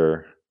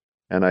faster.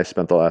 And I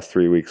spent the last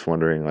 3 weeks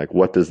wondering, like,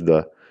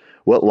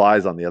 what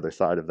lies on the other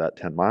side of that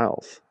 10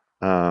 miles?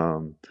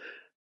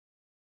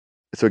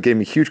 So it gave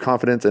me huge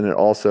confidence, and it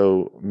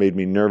also made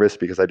me nervous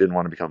because I didn't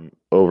want to become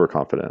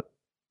overconfident.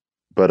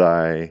 But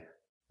I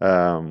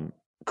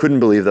couldn't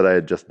believe that I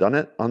had just done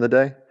it on the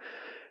day.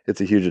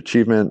 It's a huge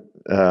achievement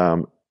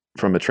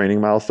from a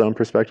training milestone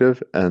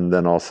perspective, and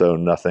then also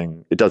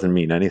it doesn't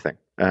mean anything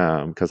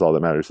because all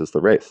that matters is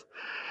the race.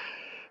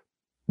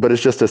 But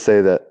it's just to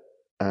say that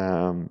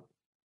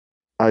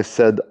I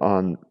said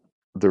on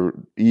the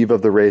eve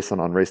of the race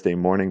and on race day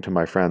morning to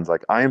my friends,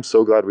 like, I am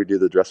so glad we did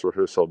the dress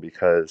rehearsal,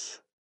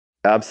 because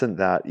absent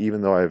that,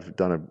 even though I've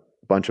done a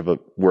bunch of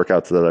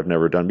workouts that I've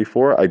never done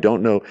before, I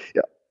don't know.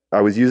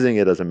 I was using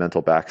it as a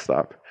mental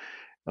backstop.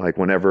 Like,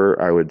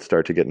 whenever I would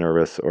start to get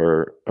nervous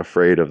or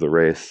afraid of the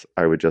race,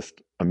 I would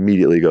just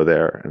immediately go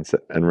there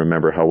and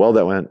remember how well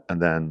that went,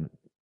 and then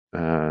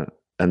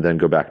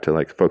go back to,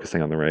 like,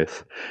 focusing on the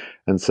race.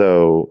 And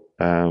so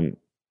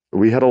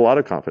we had a lot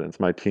of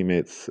confidence. My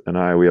teammates and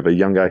we have a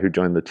young guy who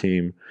joined the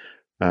team,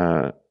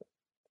 and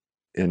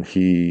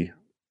he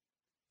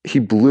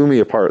blew me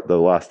apart the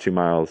last 3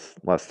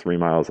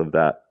 miles of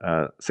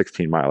that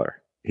 16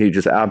 miler. He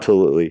just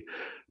absolutely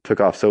took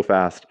off so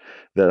fast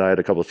that I had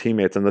a couple of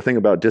teammates. And the thing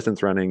about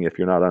distance running, if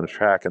you're not on a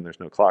track and there's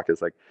no clock,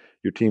 is like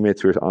your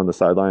teammates who are on the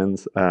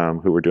sidelines,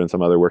 who were doing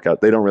some other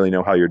workout, they don't really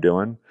know how you're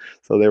doing.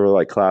 So they were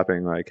like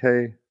clapping, like,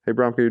 hey,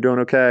 Bronco, you're doing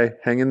okay.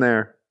 Hang in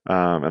there.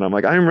 And I'm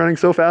like, I'm running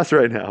so fast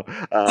right now.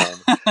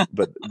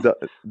 But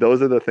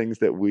those are the things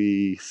that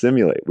we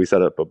simulate. We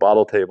set up a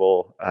bottle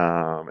table,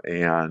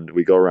 and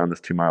we go around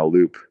this 2-mile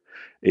loop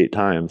 8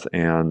 times,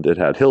 and it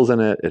had hills in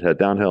it. It had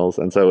downhills.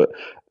 And so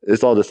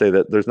it's all to say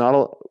that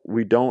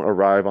we don't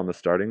arrive on the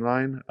starting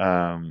line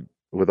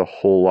with a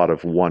whole lot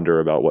of wonder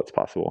about what's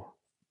possible.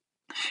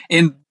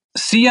 And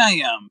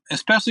CIM,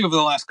 especially over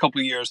the last couple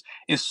of years,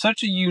 is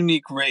such a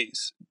unique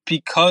race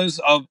because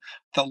of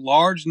the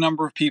large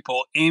number of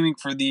people aiming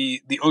for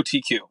the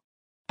OTQ,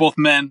 both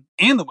men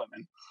and the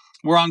women,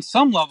 where on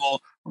some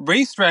level,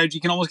 race strategy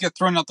can almost get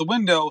thrown out the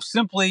window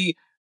simply,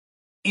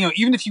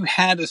 even if you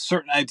had a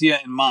certain idea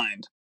in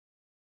mind.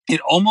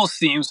 It almost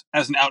seems,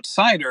 as an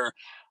outsider,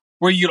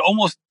 where you'd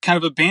almost kind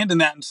of abandon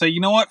that and say,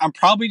 you know what, I'm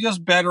probably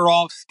just better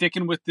off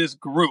sticking with this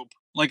group.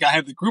 Like, I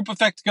have the group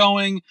effect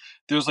going.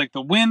 There's like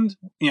the wind,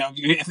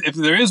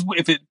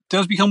 if it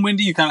does become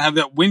windy, you kind of have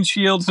that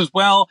windshields as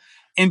well.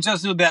 And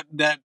just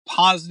that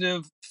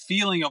positive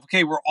feeling of,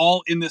 okay, we're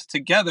all in this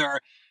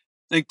together.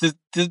 Like,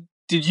 did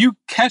you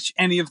catch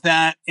any of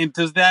that? And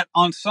does that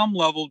on some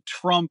level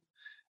trump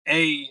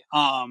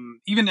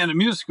even at a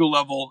music school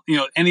level,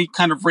 any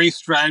kind of race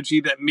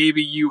strategy that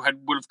maybe you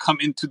would have come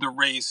into the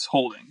race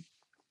holding?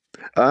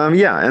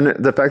 Yeah. And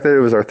the fact that it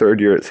was our 3rd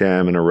year at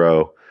CIM in a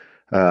row,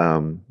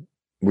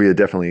 we had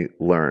definitely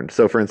learned.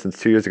 So, for instance,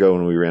 2 years ago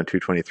when we ran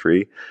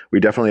 2:23, we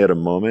definitely had a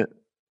moment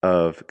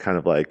of kind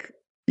of like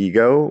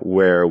ego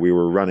where we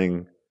were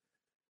running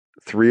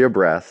 3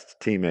 abreast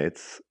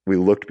teammates. We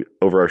looked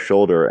over our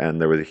shoulder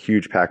and there was a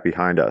huge pack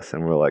behind us,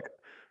 and we were like,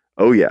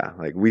 oh yeah,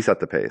 like, we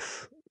set the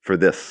pace for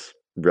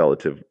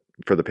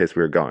the pace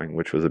we were going,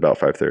 which was about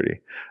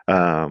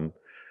 5:30.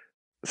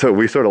 So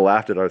we sort of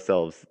laughed at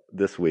ourselves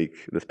this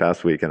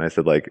past week, and I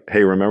said, like,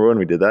 hey, remember when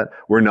we did that?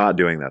 We're not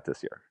doing that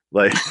this year.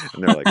 Like,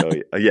 and they're like,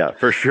 oh yeah,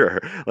 for sure.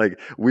 Like,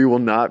 we will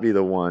not be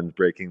the ones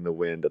breaking the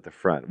wind at the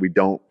front. We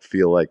don't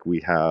feel like we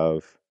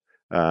have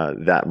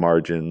that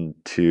margin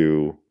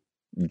to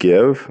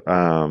give.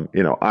 I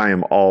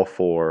am all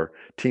for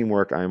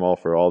teamwork. I am all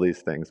for all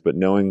these things, but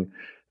knowing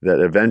that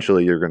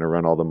eventually you're going to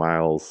run all the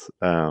miles,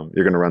 you're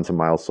going to run some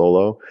miles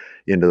solo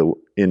into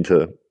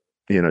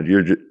you're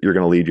going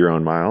to lead your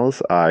own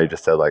miles. I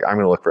just said, like, I'm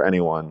going to look for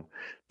anyone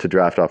to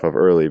draft off of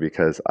early,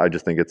 because I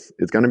just think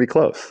it's going to be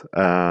close.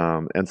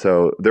 And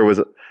so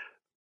the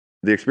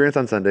experience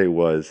on Sunday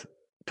was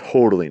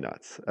totally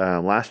nuts.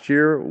 Last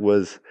year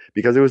was,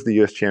 because it was the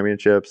U.S.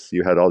 Championships,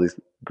 you had all these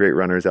great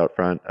runners out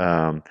front.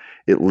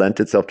 It lent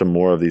itself to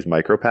more of these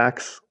micro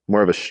packs,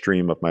 more of a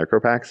stream of micro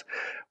packs.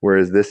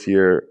 Whereas this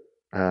year,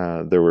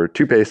 there were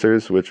 2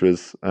 pacers, which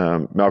was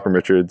Malcolm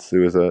Richards,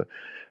 who was a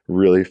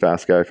really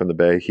fast guy from the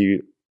Bay. He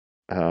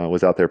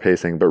was out there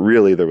pacing, but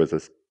really there was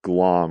this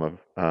glom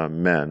of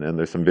men, and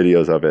there's some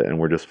videos of it, and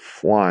we're just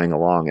flying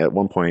along. At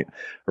one point,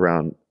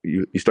 around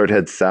you start to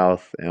head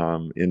south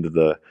into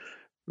the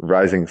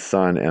rising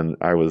sun, and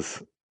I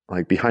was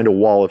like behind a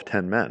wall of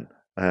 10 men,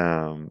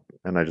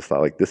 and I just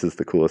thought, like, this is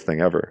the coolest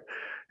thing ever.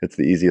 It's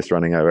the easiest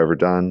running I've ever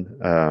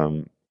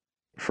done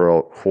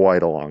for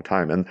quite a long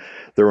time. And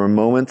there were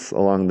moments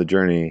along the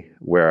journey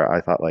where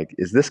I thought, like,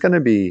 is this going to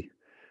be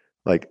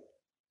like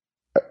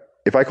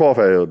if I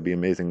qualify, it would be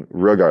amazing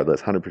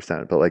regardless,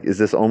 100%. But like, is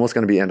this almost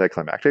going to be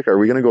anticlimactic? Are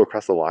we going to go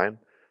across the line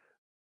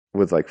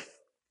with like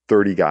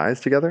 30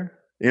 guys together?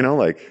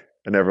 Like,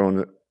 and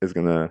everyone is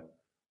going to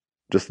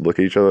just look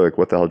at each other like,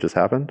 what the hell just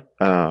happened?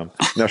 Now,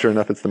 sure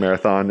enough, it's the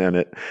marathon, and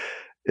it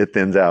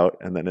thins out,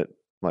 and then it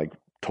like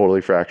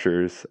totally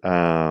fractures.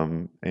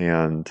 And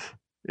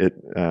it,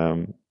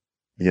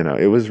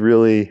 it was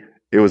really,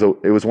 it was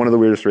one of the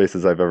weirdest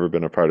races I've ever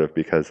been a part of,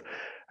 because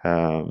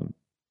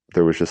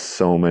there was just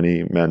so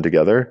many men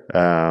together,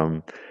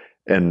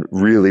 and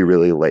really,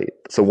 really late.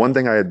 So one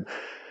thing I had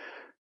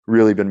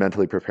really been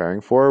mentally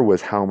preparing for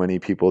was how many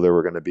people there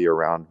were going to be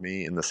around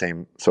me in the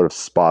same sort of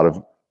spot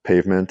of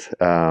pavement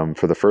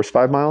for the first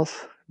 5 miles,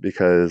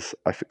 because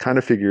I kind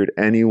of figured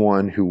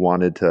anyone who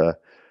wanted to,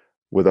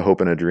 with a hope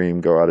and a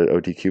dream, go out at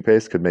OTQ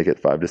pace could make it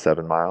 5 to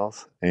 7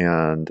 miles,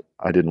 and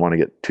I didn't want to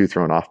get too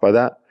thrown off by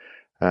that.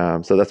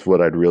 So that's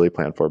what I'd really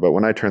planned for. But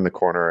when I turned the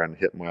corner and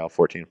hit mile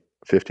 14,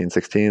 15,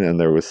 16, and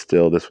there was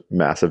still this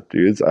massive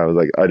dudes, I was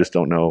like, I just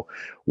don't know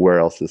where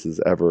else this has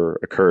ever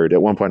occurred.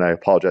 At one point, I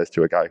apologized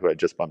to a guy who I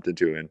just bumped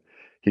into, and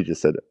he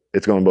just said,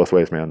 "It's going both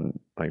ways, man.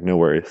 Like, no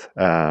worries."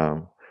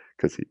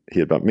 Because he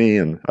had bumped me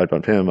and I'd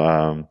bumped him.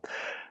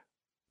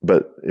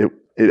 But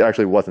it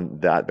actually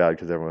wasn't that bad,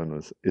 because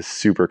everyone is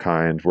super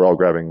kind. We're all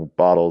grabbing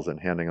bottles and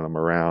handing them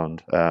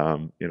around.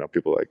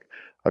 People like,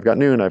 "I've got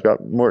Noon, I've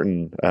got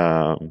Morton,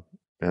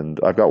 and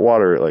I've got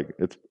water." Like,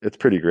 it's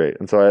pretty great.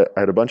 And so I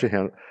had a bunch of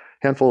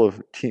handful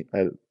of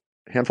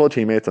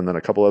teammates, and then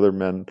a couple other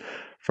men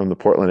from the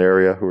Portland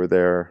area who were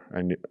there.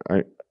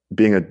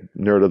 Being a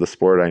nerd of the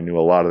sport, I knew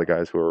a lot of the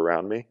guys who were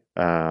around me,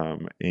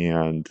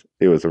 and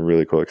it was a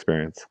really cool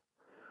experience.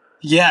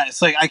 Yeah,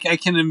 it's like I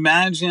can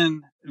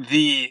imagine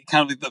the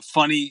kind of like the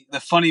funny,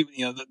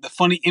 the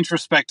funny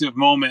introspective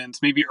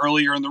moments, maybe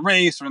earlier in the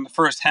race or in the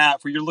first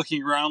half, where you're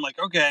looking around like,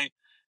 okay,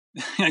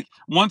 like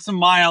once a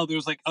mile,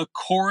 there's like a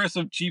chorus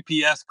of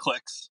GPS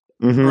clicks.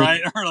 Mm-hmm.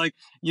 Right? Or like,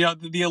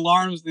 the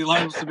alarms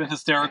have been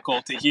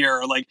hysterical to hear.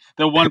 Or like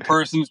the one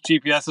person's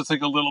GPS is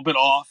like a little bit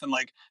off and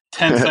like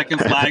 10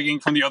 seconds lagging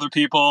from the other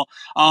people.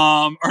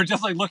 Or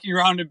just like looking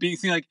around and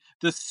seeing like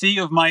the sea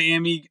of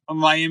Miami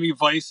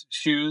Vice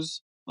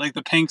shoes, like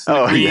the pinks and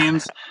the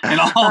greens, and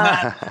all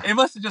that. It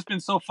must have just been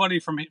so funny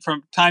from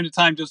time to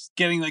time, just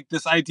getting like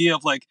this idea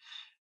of like,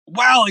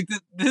 wow, like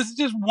this is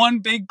just one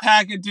big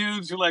pack of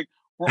dudes who like,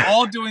 we're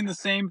all doing the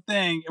same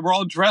thing. We're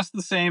all dressed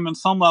the same on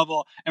some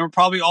level, and we're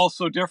probably all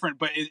so different.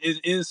 But it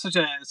is such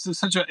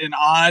an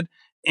odd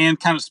and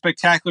kind of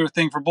spectacular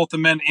thing for both the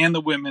men and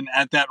the women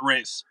at that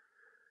race.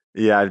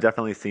 Yeah, I've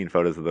definitely seen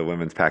photos of the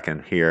women's pack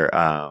in here.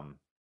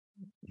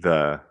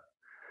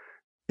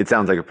 It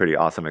sounds like a pretty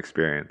awesome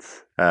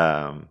experience.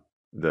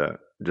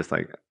 Just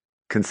like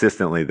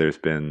consistently, there's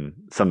been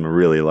some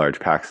really large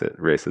packs at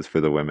races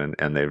for the women,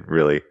 and they've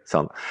really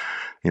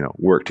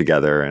worked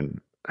together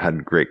and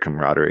had great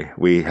camaraderie.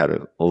 We had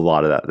a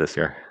lot of that this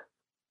year.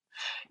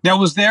 Now,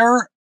 was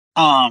there,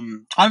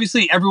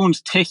 obviously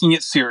everyone's taking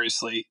it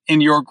seriously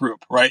in your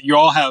group, right? You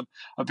all have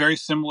a very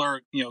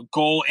similar,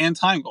 goal and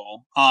time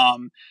goal.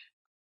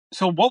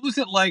 So what was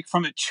it like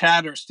from a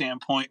chatter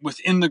standpoint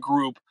within the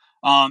group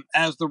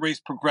as the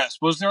race progressed?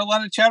 Was there a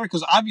lot of chatter?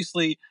 Because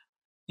obviously,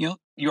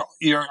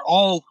 you're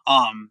all,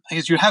 I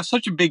guess you have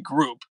such a big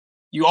group.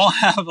 You all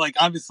have like,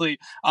 obviously,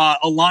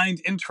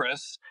 aligned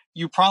interests.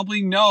 You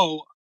probably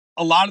know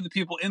a lot of the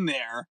people in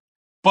there,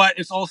 but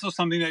it's also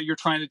something that you're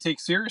trying to take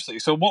seriously.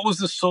 So what was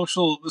the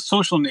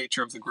social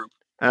nature of the group?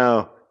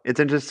 Oh, it's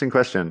an interesting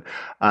question.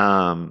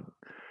 Not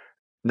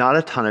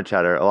a ton of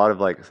chatter, a lot of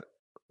like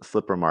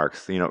slip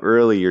remarks.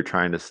 Early you're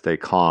trying to stay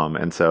calm.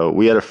 And so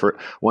we had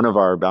one of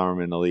our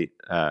Bowerman Elite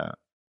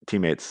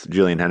teammates,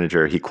 Julian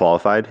Henninger, he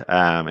qualified,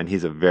 and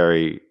he's a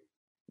very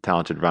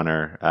talented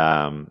runner.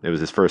 It was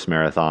his first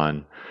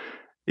marathon.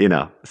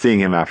 Seeing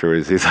him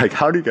afterwards, he's like,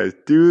 "How do you guys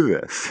do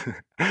this?"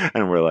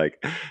 And we're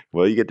like,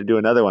 "Well, you get to do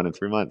another one in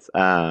 3 months."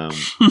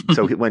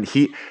 So when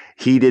he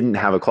didn't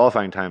have a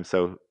qualifying time,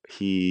 so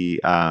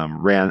he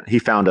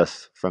found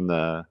us from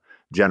the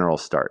general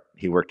start.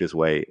 He worked his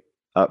way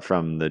up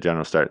from the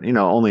general start,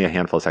 only a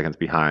handful of seconds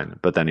behind.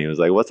 But then he was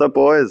like, "What's up,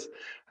 boys?"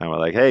 And we're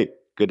like, "Hey,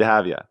 good to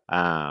have you."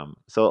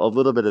 So a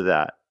little bit of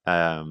that.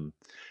 And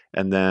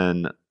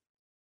then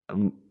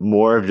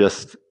more of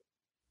just,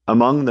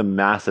 among the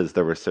masses,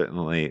 there were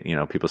certainly,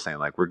 people saying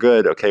like, "We're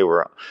good. Okay,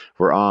 we're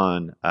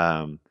on."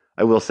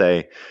 I will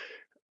say,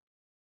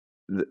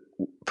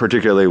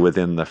 particularly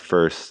within the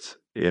first,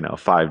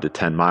 5 to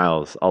 10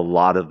 miles, a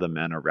lot of the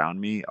men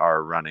around me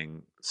are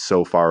running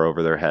so far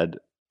over their head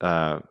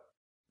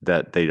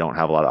that they don't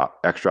have a lot of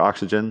extra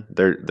oxygen.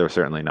 They're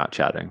certainly not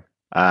chatting.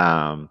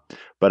 But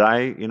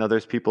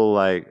there's people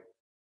like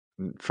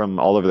from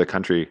all over the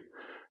country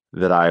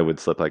that I would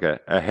slip like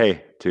a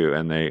hey to,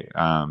 and they,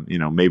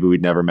 maybe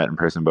we'd never met in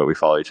person, but we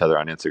follow each other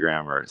on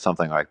Instagram or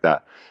something like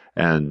that.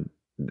 And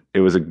it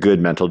was a good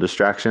mental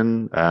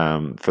distraction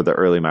for the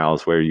early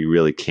miles, where you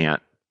really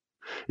can't,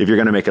 if you're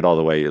going to make it all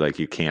the way, like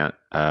you can't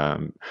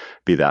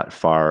be that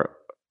far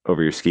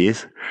over your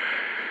skis.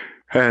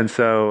 And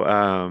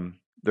so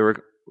there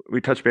were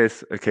we touch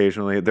base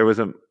occasionally. There was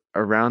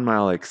around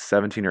mile like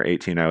 17 or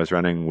 18, I was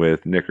running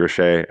with Nick Roche,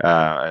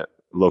 a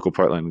local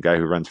Portland guy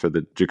who runs for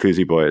the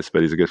Jacuzzi Boys,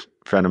 but he's a good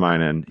friend of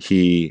mine. And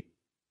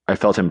I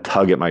felt him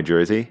tug at my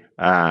jersey.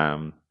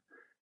 And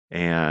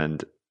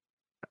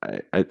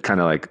I kind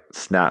of like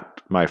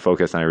snapped my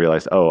focus, and I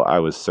realized, I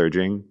was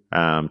surging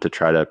to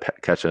try to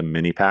catch a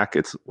mini pack.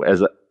 It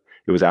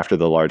was after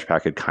the large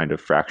pack had kind of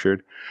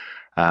fractured.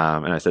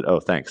 And I said,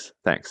 thanks.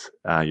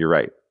 You're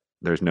right.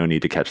 There's no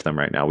need to catch them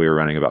right now. We were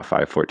running about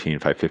 5:14,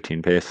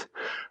 5:15 pace,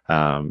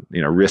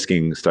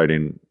 risking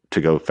starting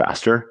to go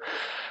faster.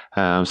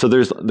 So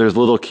there's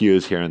little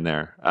cues here and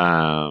there.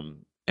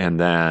 And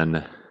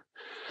then,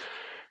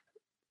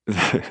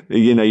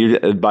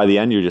 by the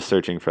end, you're just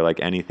searching for like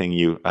anything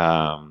you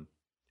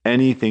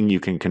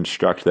can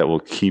construct that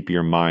will keep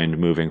your mind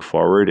moving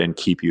forward and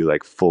keep you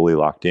like fully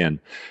locked in.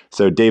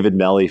 So David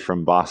Melly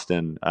from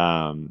Boston,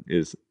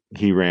 he's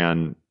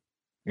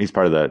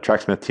part of the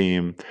Tracksmith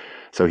team.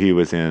 So he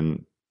was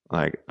in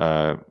like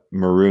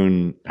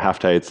maroon half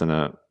tights and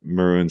a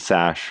maroon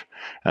sash.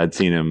 I'd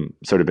seen him,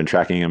 sort of been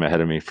tracking him ahead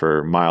of me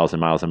for miles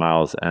and miles and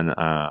miles. And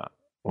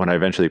when I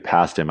eventually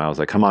passed him, I was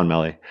like, come on,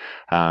 Melly.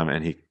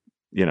 And he,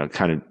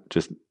 kind of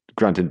just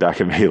grunted back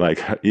at me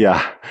like,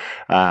 yeah.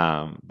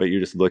 But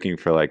you're just looking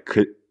for like,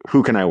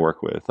 who can I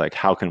work with? Like,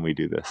 how can we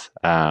do this?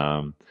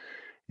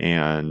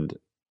 And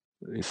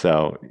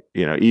so,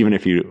 even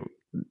if you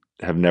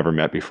have never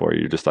met before,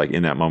 you're just like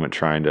in that moment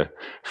trying to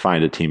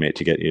find a teammate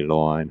to get you to the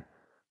line.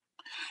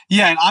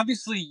 Yeah, and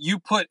obviously you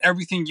put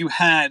everything you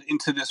had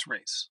into this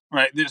race,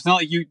 right? There's not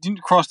like you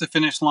didn't cross the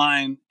finish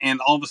line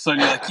and all of a sudden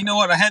you're like, you know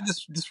what? I had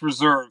this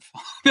reserve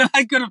that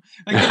I could have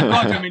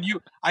gone to. I mean,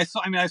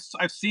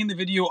 I've seen the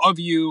video of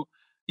you,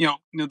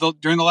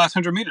 during the last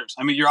 100 meters.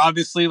 I mean, you're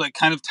obviously like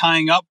kind of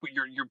tying up, but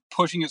you're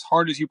pushing as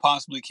hard as you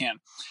possibly can.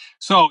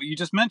 So you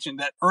just mentioned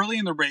that early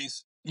in the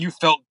race, you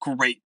felt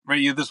great, right?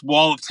 You had this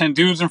wall of 10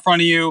 dudes in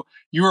front of you.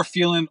 You were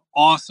feeling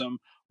awesome.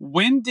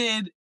 When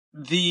did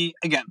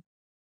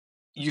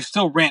you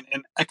still ran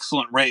an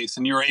excellent race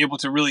and you were able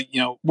to really,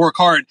 work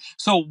hard.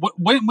 So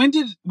when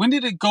did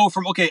it go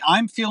from, okay,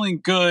 I'm feeling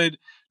good,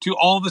 to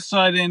all of a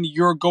sudden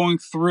you're going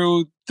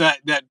through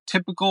that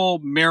typical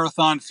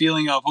marathon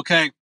feeling of,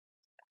 okay,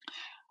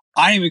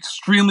 I am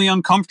extremely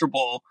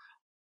uncomfortable,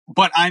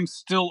 but I'm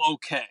still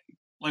okay.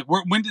 Like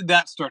when did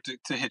that start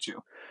to hit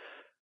you?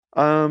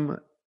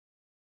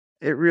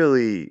 It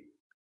really,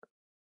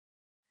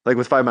 like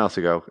with 5 miles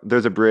to go,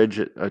 there's a bridge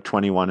at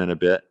 21 and a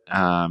bit.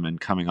 And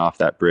coming off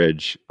that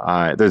bridge,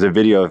 there's a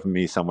video of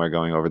me somewhere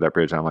going over that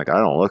bridge. And I'm like, I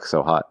don't look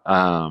so hot.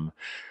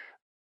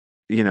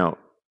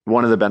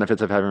 One of the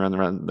benefits of having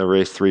run the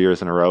race 3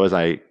 years in a row is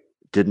I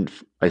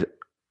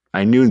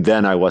knew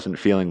then I wasn't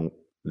feeling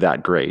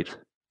that great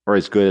or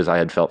as good as I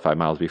had felt 5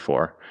 miles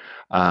before.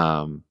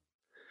 Again,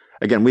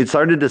 we'd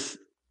started to,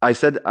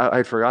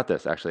 I forgot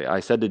this actually. I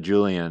said to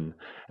Julian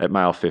at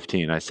mile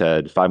 15, I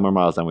said, 5 more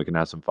miles, then we can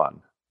have some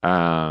fun.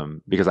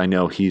 Because I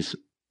know he's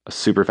a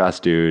super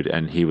fast dude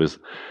and he was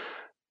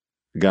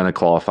going to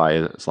qualify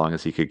as long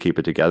as he could keep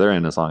it together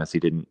and as long as he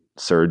didn't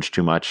surge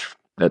too much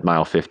at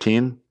mile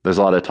 15. There's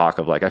a lot of talk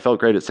of like, I felt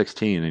great at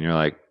 16, and you're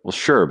like, well,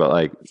 sure, but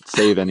like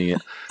save any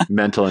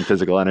mental and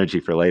physical energy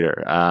for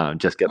later.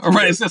 Just get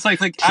right. It's just like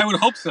I would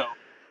hope so.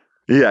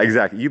 Yeah,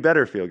 exactly. You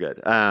better feel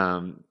good.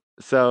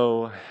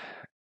 So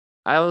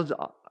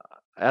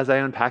as I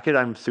unpack it,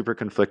 I'm super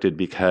conflicted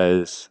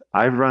because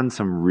I've run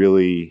some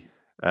really,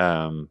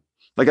 I've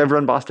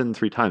run Boston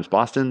 3 times.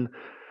 Boston,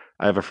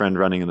 I have a friend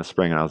running in the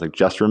spring, and I was like,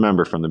 just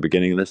remember from the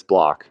beginning of this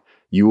block,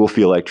 you will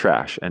feel like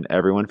trash, and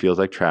everyone feels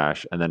like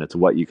trash. And then it's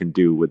what you can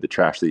do with the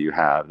trash that you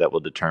have that will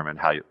determine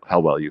how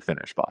well you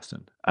finish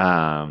Boston.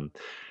 And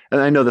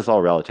I know that's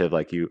all relative.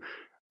 Like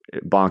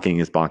bonking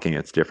is bonking.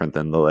 It's different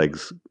than the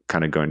legs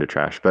kind of going to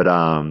trash. But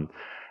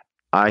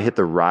I hit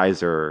the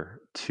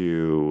riser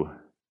to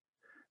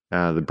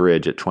the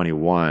bridge at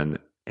 21,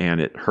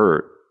 and it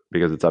hurt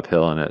because it's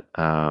uphill, and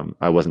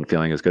I wasn't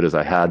feeling as good as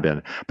I had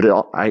been.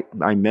 But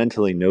I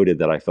mentally noted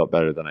that I felt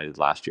better than I did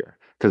last year,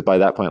 because by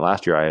that point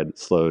last year I had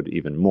slowed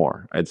even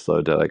more. I'd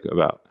slowed to like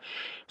about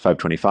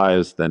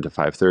 5:25s, then to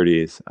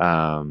 5:30s,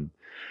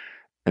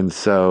 and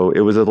so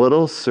it was a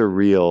little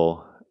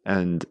surreal.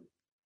 And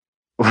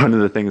one of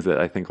the things that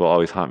I think will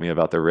always haunt me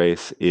about the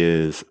race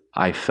is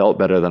I felt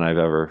better than I've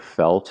ever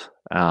felt.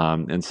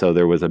 And so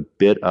there was a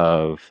bit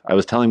of, I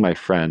was telling my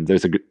friend,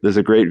 there's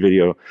a great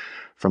video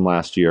from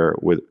last year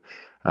with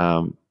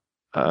a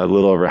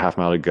little over a half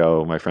mile to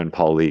go. My friend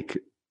Paul Leake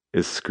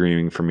is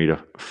screaming for me to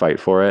fight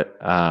for it.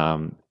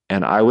 And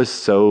I was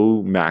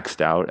so maxed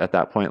out at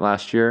that point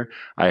last year.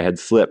 I had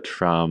slipped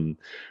from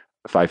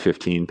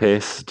 5:15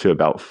 pace to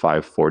about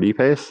 5:40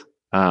 pace.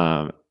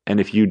 And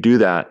if you do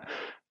that,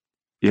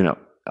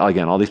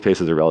 again, all these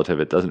paces are relative.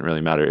 It doesn't really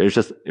matter.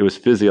 It was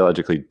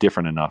physiologically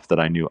different enough that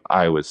I knew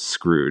I was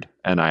screwed,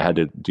 and I had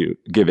to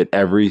give it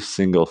every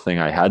single thing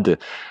I had to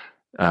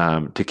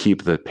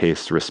keep the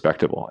pace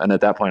respectable. And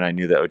at that point, I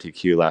knew that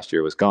OTQ last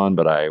year was gone,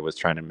 but I was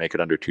trying to make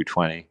it under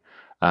 220.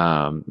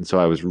 So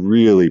I was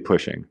really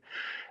pushing.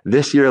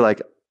 This year,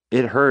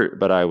 it hurt,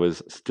 but I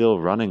was still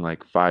running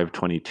like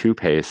 5:22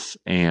 pace.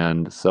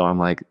 And so I'm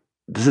like,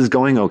 this is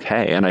going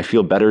okay. And I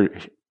feel better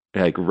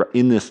like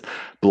in this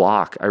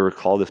block. I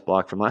recall this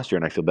block from last year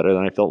and I feel better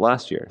than I felt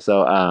last year.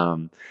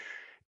 So,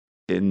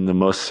 in the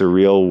most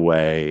surreal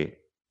way,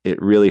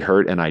 it really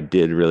hurt and I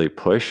did really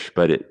push,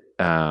 but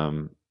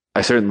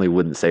I certainly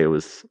wouldn't say it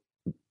was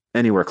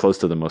anywhere close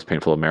to the most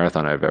painful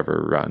marathon I've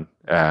ever run.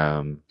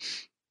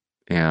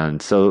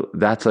 And so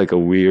that's like a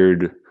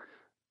weird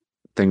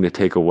thing to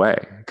take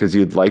away, because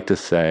you'd like to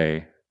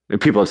say, and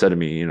people have said to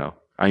me, you know,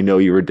 I know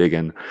you were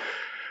digging.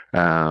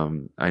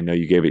 I know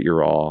you gave it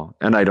your all,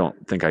 and I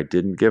don't think I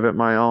didn't give it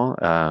my all.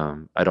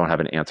 I don't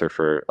have an answer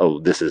for, oh,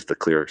 this is the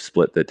clear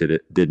split that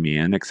did me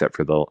in, except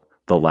for the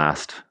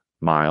last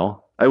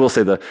mile. I will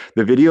say the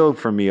video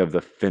for me of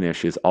the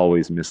finish is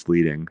always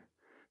misleading,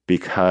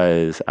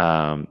 because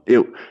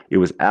it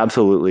was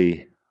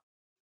absolutely,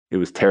 it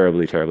was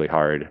terribly, terribly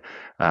hard.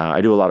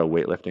 I do a lot of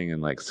weightlifting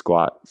and like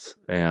squats,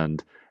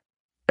 and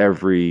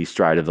every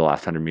stride of the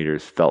last 100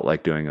 meters felt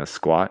like doing a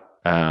squat.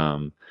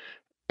 And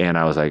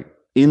I was like,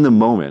 in the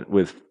moment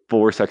with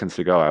 4 seconds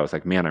to go, I was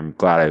like, man, I'm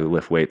glad I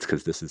lift weights,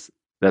 because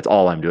that's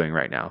all I'm doing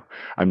right now.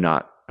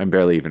 I'm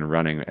barely even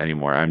running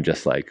anymore. I'm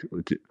just like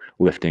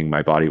lifting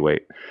my body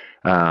weight.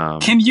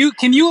 Can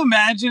you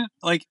imagine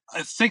like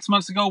 6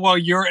 months ago while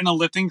you're in a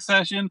lifting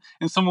session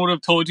and someone would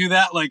have told you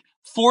that, like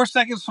 4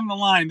 seconds from the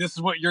line, this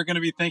is what you're going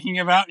to be thinking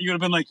about? You would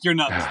have been like, you're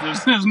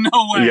nuts. There's no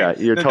way. Yeah,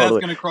 that's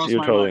going to cross my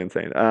mind. You're totally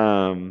insane.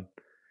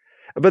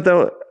 But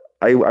though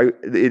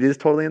it is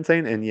totally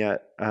insane, and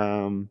yet,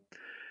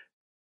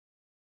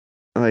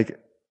 like,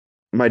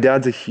 my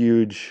dad's a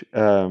huge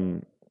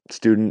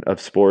student of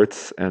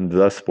sports and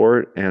the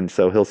sport, and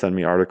so he'll send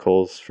me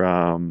articles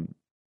from,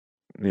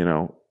 you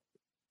know,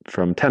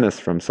 from tennis,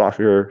 from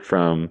soccer,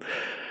 from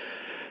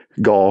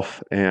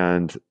golf,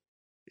 and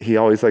he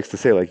always likes to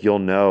say, like, you'll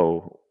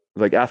know,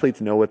 like, athletes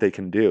know what they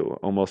can do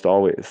almost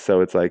always. So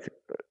it's like,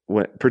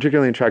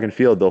 particularly in track and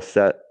field, they'll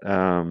set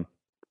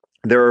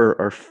there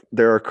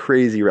are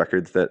crazy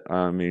records that,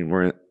 I mean,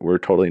 we're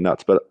totally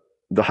nuts, but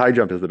the high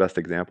jump is the best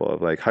example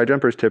of, like, high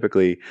jumpers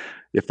typically,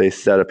 if they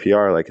set a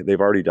PR, like,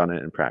 they've already done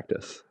it in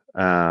practice,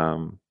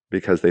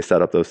 because they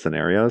set up those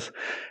scenarios.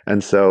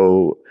 And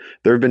so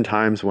there have been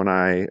times when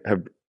I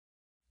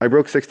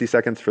broke 60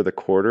 seconds for the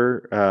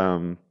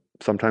quarter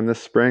sometime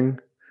this spring,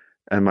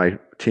 and my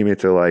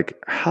teammates are like,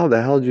 how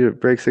the hell did you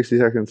break 60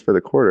 seconds for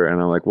the quarter?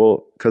 And I'm like,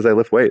 well, because I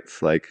lift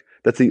weights. Like,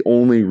 that's the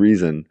only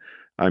reason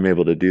I'm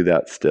able to do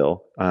that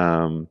still,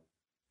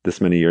 this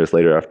many years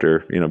later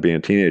after, you know, being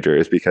a teenager,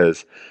 is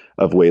because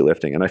of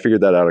weightlifting. And I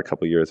figured that out a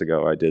couple years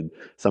ago. I did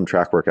some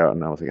track workout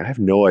and I was like, I have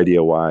no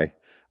idea why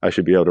I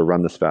should be able to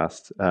run this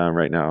fast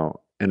right now.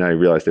 And I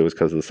realized it was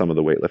because of some of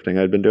the weightlifting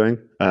I'd been doing,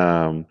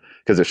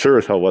 because it sure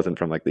as hell wasn't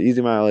from like the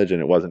easy mileage,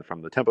 and it wasn't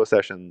from the tempo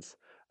sessions.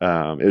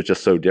 It was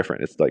just so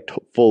different. It's like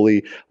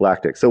fully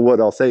lactic. So what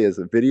I'll say is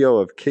a video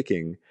of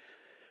kicking,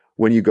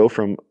 when you go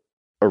from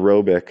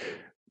aerobic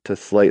to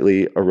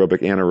slightly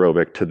aerobic,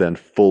 anaerobic, to then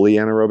fully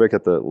anaerobic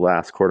at the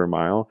last quarter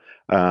mile,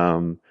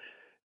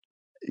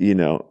 you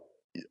know,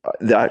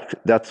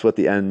 that's what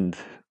the end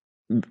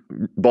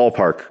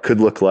ballpark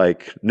could look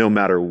like, no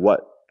matter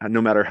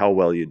how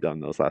well you'd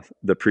done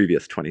the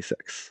previous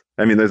 26.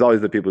 I mean, there's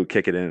always the people who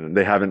kick it in and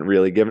they haven't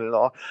really given it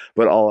all.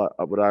 But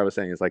what I was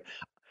saying is, like,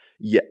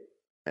 yeah,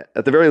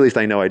 at the very least,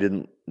 I know I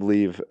didn't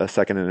leave a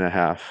second and a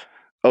half.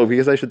 Oh,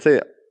 because I should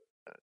say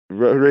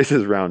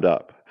races round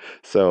up.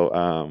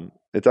 So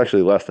it's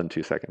actually less than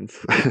 2 seconds.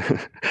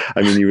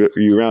 I mean,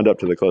 you round up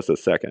to the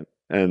closest second.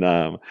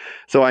 And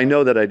so I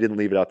know that I didn't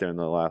leave it out there in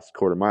the last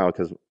quarter mile,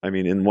 because, I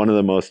mean, in one of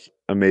the most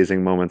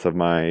amazing moments of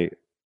my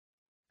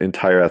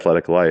entire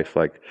athletic life,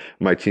 like,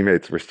 my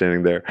teammates were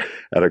standing there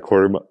at a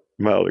quarter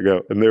mile to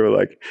go, and they were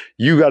like,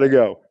 you got to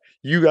go.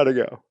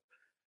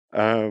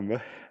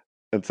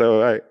 And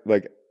so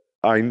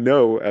I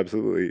know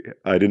absolutely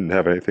I didn't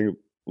have anything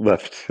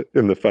left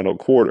in the final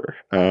quarter.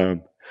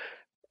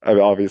 I've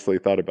obviously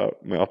thought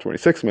about mile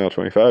 26, mile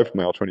 25,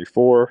 mile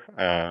 24,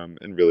 and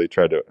really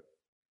tried to,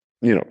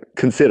 you know,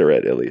 consider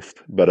it at least.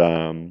 But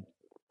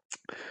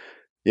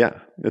yeah,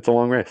 it's a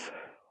long race.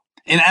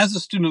 And as a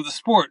student of the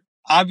sport,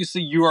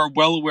 obviously you are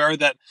well aware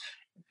that,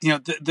 you know,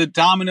 the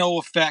domino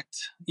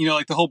effect, you know,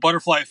 like the whole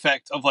butterfly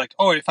effect of, like,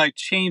 oh, if I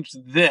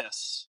changed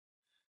this,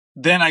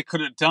 then I could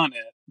have done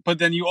it. But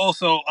then you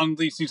also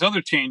unleash these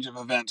other change of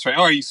events, right?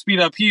 Oh, you speed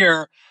up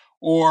here,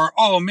 or,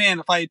 oh man,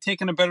 if I had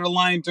taken a better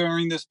line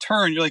during this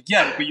turn, you're like,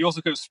 yeah, but you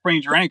also could have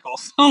sprained your ankle.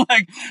 So,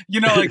 like, you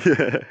know, like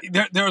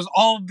there's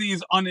all of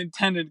these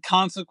unintended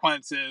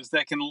consequences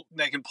that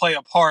can play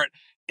a part.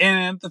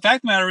 And the fact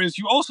of the matter is,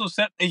 you also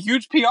set a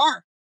huge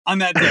PR on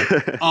that day.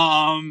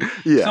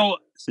 So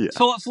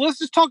let's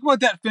just talk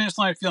about that finish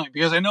line feeling,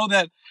 because I know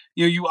that,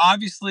 you know, you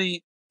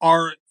obviously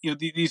are, you know,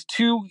 these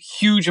two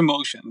huge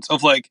emotions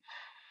of, like,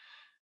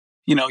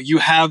 you know, you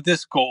have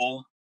this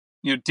goal,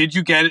 you know, did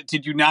you get it?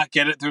 Did you not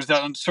get it? There's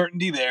that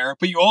uncertainty there,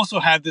 but you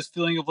also have this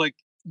feeling of, like,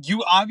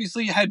 you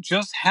obviously had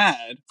just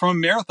had, from a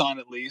marathon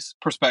at least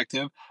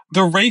perspective,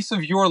 the race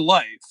of your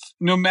life.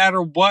 no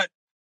matter what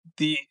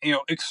the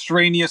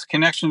extraneous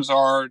connections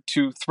are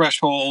to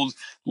threshold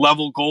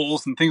level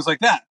goals and things like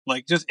that.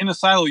 Like just in a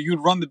silo,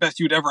 you'd run the best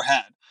you'd ever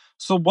had.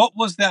 So what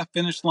was that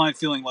finish line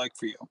feeling like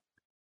for you?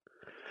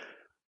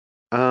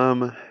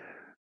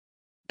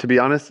 To be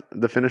honest,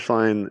 the finish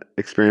line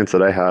experience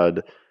that I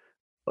had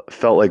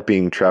felt like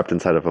being trapped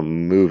inside of a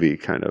movie,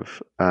 kind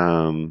of.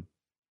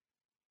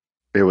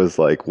 It was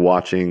like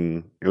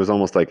watching, it was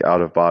almost like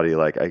out of body,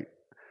 like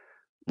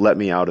let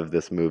me out of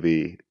this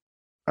movie.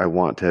 I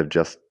want to have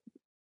just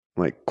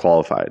like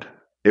qualified.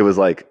 It was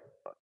like,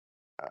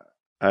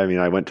 I mean,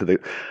 I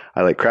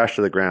like crashed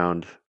to the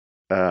ground,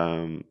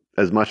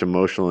 as much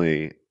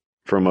emotionally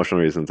for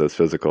emotional reasons as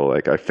physical.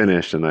 Like I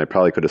finished and I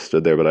probably could have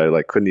stood there, but I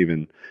like couldn't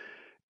even,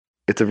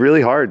 it's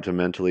really hard to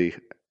mentally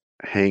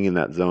hang in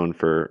that zone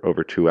for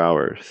over 2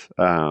 hours.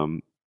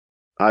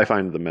 I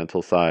find the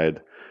mental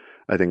side,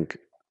 I think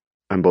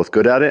I'm both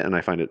good at it, and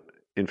I find it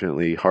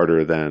infinitely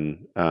harder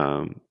than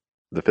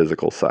the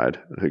physical side,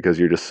 because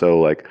you're just so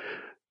like,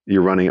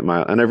 you're running at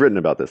mile, and I've written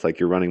about this, like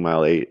you're running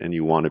mile 8 and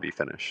you want to be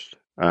finished.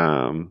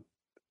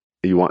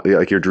 You want,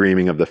 like, you're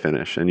dreaming of the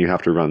finish and you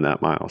have to run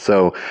that mile.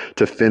 So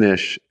to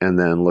finish and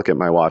then look at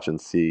my watch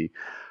and see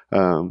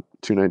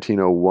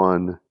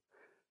 2:19:01,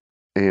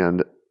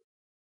 and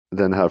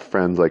then have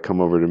friends like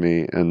come over to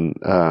me, and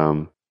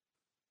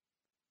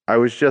I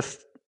was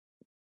just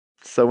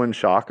so in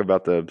shock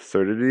about the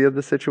absurdity of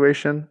the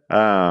situation.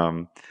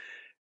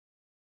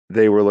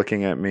 They were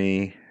looking at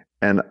me,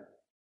 and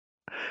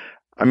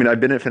I mean, I've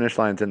been at finish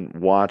lines and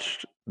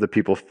watched the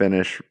people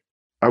finish.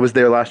 I was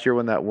there last year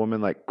when that woman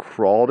like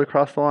crawled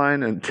across the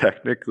line and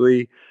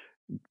technically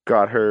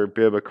got her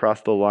bib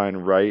across the line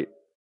right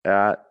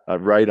at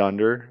right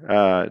under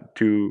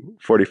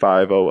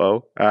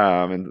 2:45:00,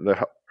 and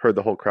heard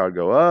the whole crowd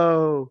go,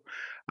 "Oh!"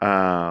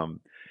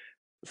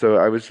 So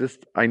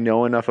I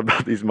know enough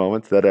about these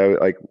moments that I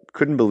like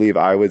couldn't believe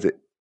I was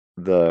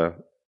the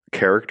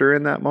character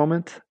in that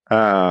moment.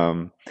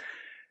 And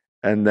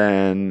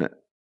then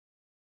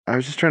I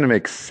was just trying to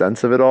make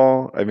sense of it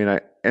all. I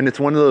mean, and it's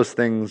one of those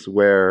things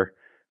where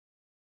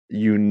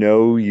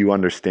you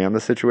understand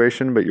the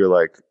situation, but you're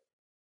like,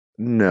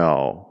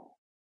 no,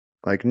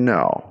 like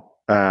no.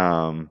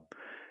 For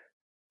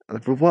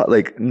what?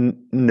 Like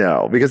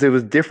no, because it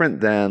was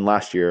different than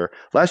last year.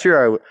 Last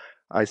year,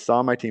 I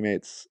saw my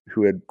teammates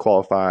who had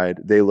qualified.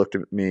 They looked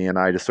at me, and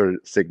I just sort of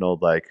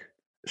signaled, like,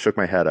 shook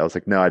my head. I was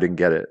like, no, I didn't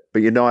get it.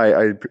 But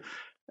I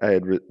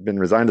had been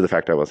resigned to the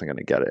fact I wasn't going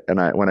to get it. And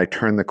when I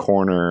turned the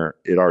corner,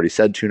 it already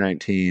said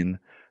 2:19.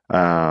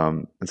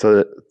 And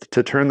so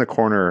to turn the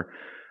corner,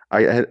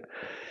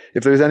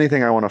 if there's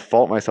anything I want to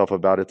fault myself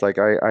about, it's like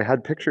I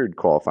had pictured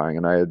qualifying,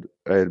 and I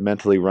had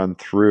mentally run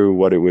through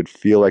what it would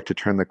feel like to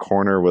turn the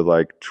corner with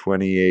like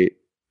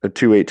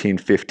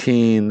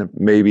 2:18:15,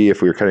 maybe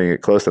if we were cutting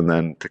it close, and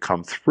then to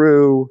come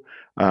through.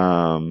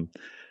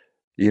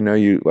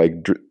 You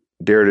like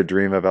dare to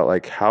dream about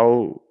like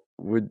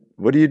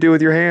what do you do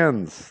with your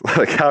hands?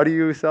 Like, how do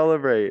you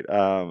celebrate?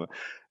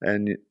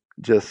 And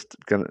just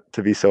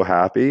to be so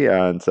happy.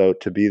 And so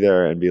to be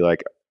there and be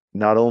like,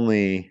 not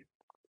only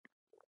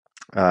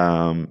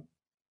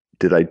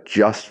did I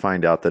just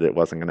find out that it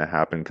wasn't going to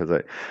happen because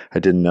I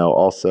didn't know,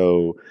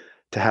 also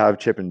to have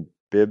chip and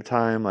bib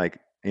time, like,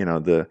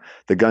 the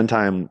gun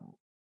time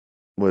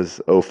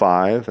was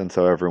 05, and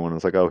so everyone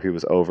was like, oh, he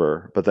was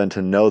over. But then to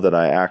know that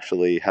I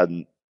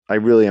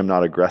really am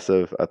not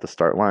aggressive at the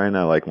start line.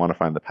 I like want to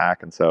find the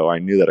pack. And so I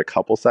knew that a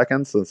couple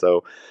seconds. And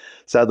so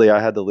sadly I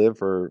had to live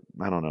for,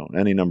 I don't know,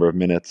 any number of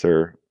minutes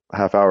or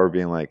half hour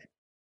being like,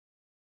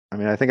 I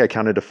mean, I think I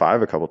counted to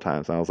 5 a couple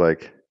times. And I was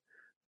like,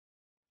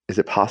 is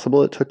it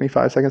possible it took me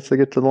 5 seconds to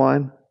get to the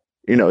line?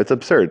 It's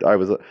absurd.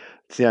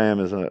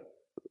 CIM is an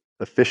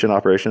efficient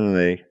operation, and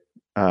they,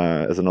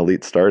 as an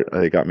elite start,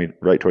 they got me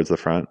right towards the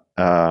front.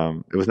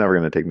 It was never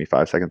going to take me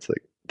 5 seconds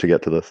to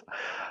get to this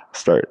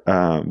start.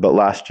 But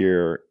last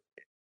year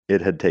it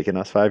had taken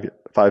us 5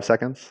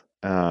 seconds,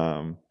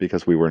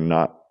 because we were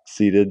not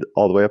seated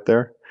all the way up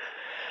there.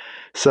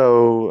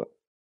 So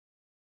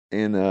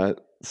in a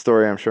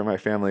story I'm sure my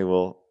family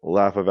will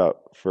laugh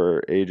about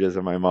for ages,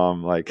 and my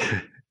mom like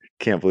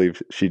can't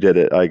believe she did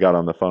it. I got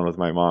on the phone with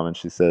my mom, and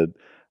she said,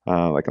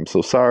 like, I'm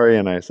so sorry.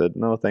 And I said,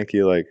 no, thank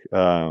you. Like,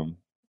 and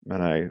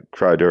I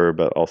cried to her,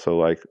 but also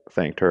like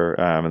thanked her.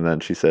 And then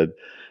she said,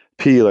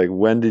 P, like,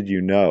 when did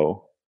you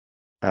know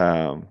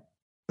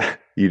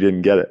you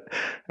didn't get it?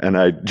 And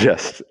I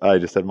just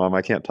said, Mom,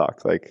 I can't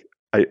talk.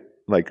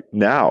 Like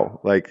now,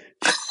 like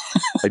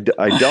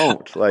I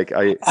don't like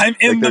I'm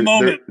in the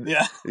moment.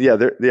 Yeah,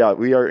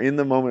 we are in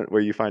the moment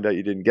where you find out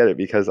you didn't get it,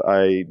 because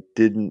I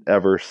didn't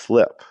ever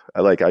slip.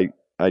 I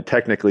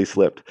technically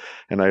slipped,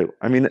 and I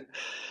mean,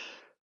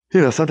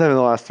 sometime in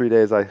the last 3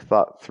 days I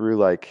thought through,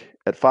 like,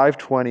 at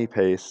 5:20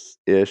 pace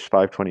ish,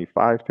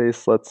 5:25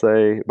 pace, let's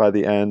say, by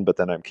the end, but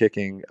then I'm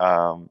kicking,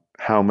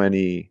 how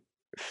many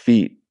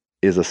feet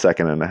is a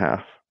second and a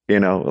half?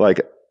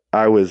 Like,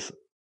 I was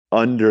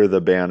under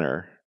the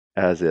banner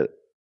as it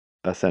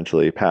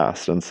essentially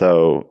passed. And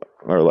so,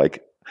 or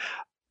like,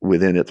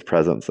 within its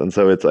presence. And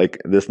so it's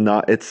like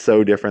it's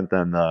so different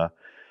than the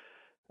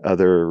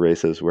other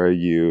races where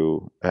and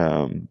you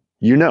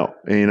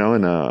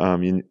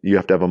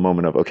have to have a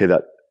moment of, okay,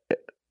 that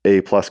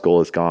A plus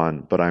goal is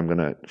gone, but I'm going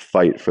to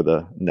fight for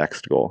the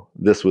next goal.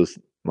 This was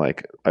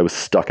like, I was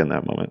stuck in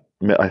that moment.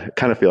 I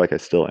kind of feel like I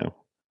still am.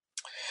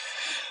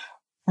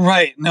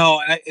 Right.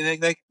 No,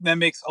 and that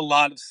makes a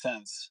lot of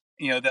sense.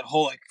 That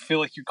whole, like, feel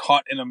like you're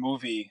caught in a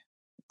movie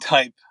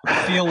type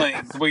feeling,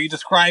 the way you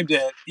described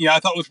it. I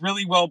thought was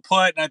really well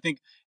put. And I think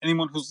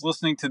anyone who's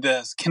listening to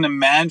this can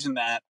imagine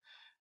that.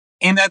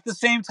 And at the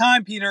same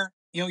time, Peter,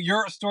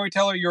 you're a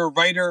storyteller, you're a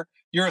writer,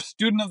 you're a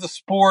student of the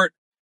sport.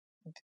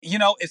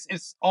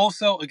 It's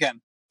also,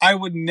 again, I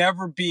would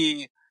never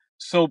be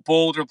so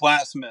bold or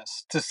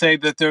blasphemous to say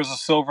that there's a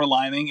silver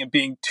lining in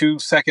being 2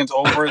 seconds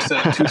over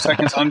instead of 2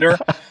 seconds under.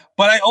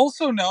 But I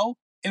also know,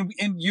 and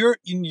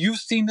you've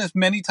seen this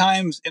many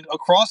times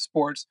across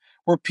sports,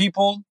 where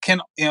people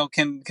can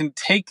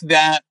take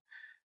that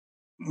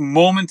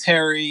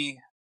momentary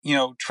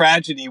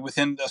tragedy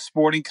within a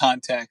sporting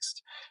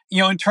context,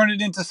 and turn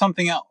it into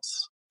something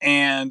else.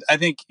 And I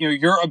think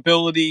your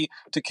ability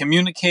to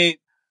communicate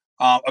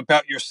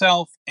about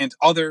yourself and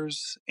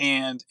others,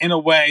 and in a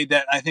way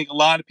that I think a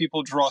lot of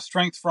people draw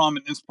strength from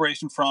and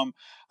inspiration from.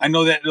 I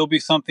know that it'll be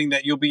something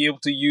that you'll be able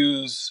to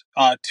use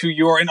to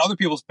your and other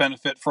people's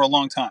benefit for a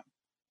long time.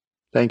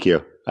 Thank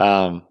you.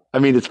 I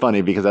mean, it's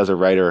funny because as a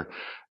writer,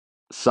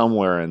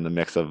 somewhere in the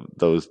mix of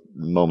those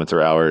moments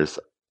or hours,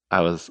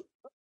 I was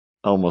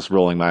almost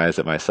rolling my eyes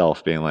at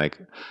myself, being like,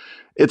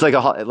 it's like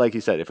like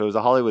you said, if it was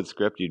a Hollywood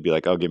script, you'd be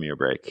like, oh, give me a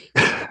break.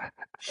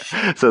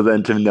 So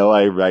then to know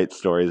I write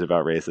stories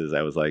about races,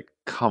 I was like,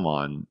 come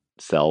on,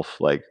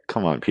 self, like,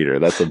 come on, Peter,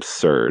 that's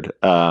absurd.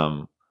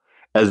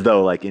 As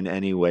though like in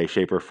any way,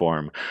 shape or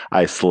form,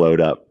 I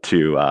slowed up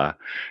to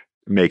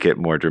make it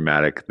more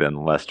dramatic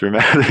than less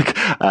dramatic.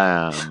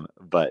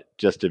 But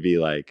just to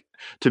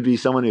be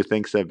someone who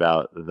thinks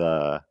about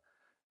the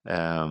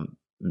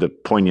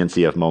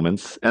poignancy of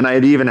moments. And I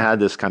had even had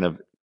this kind of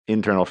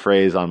internal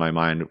phrase on my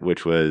mind,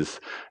 which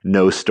was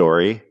no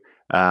story.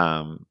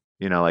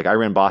 Like I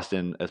ran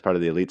Boston as part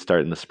of the elite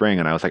start in the spring,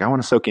 and I was like, I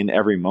want to soak in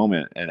every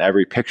moment and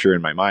every picture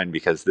in my mind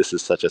because this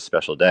is such a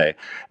special day.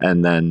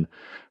 And then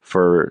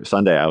for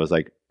Sunday, I was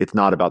like, it's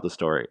not about the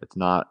story. It's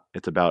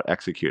about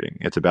executing.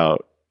 It's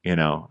about,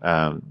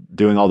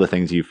 doing all the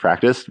things you've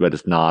practiced, but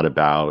it's not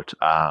about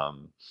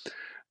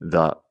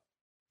the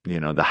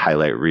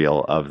highlight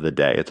reel of the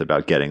day. It's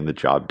about getting the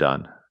job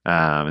done.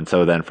 And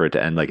so then for it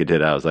to end like it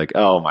did, I was like,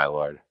 oh my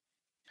Lord.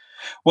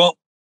 Well,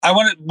 I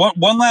wanted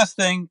one last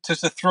thing just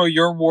to throw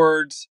your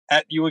words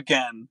at you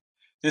again.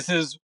 This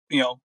is,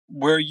 this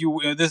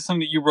is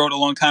something that you wrote a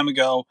long time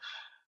ago,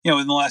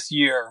 in the last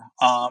year.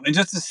 And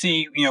just to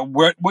see,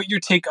 what your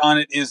take on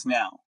it is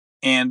now.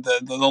 And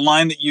the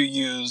line that you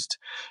used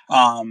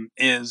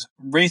is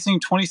racing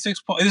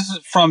 26 points. This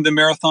is from the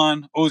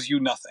Marathon Owes You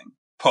Nothing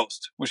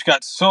post, which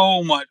got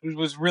so much, it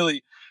was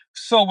really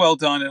so well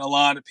done. And a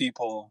lot of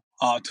people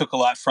took a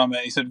lot from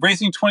it. He said,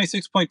 racing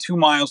 26.2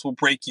 miles will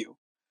break you.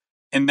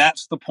 And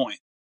that's the point,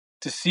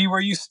 to see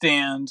where you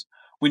stand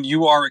when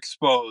you are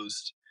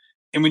exposed.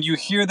 And when you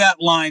hear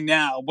that line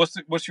now, what's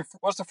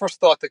the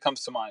first thought that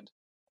comes to mind?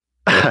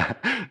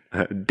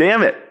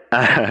 Damn it.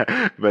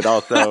 But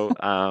also,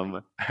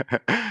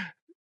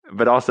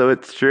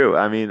 it's true.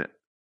 I mean,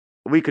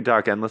 we could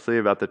talk endlessly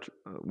about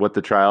what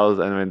the trials,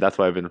 I mean, that's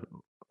why I've been,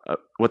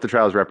 what the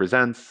trials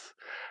represents,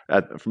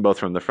 from the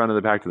front of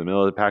the pack to the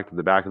middle of the pack to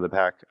the back of the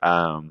pack.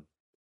 I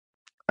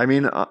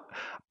mean,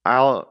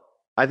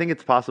 I think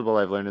it's possible,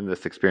 I've learned in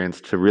this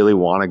experience, to really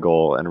want a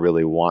goal and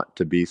really want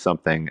to be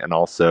something, and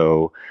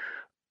also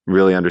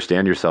really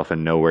understand yourself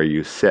and know where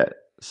you sit.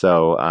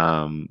 So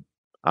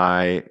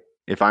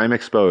if I'm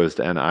exposed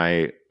and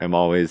I am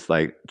always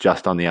like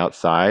just on the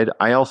outside,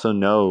 I also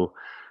know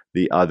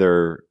the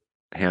other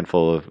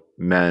handful of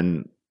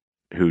men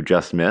who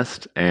just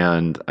missed,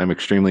 and I'm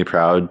extremely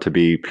proud to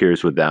be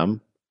peers with them.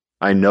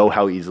 I know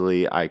how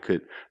easily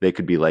they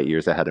could be light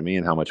years ahead of me,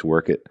 and how much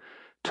work it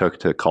took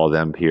to call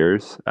them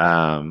peers.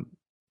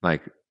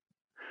 Like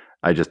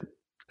I just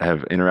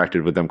have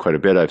interacted with them quite a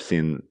bit. I've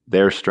seen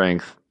their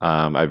strength.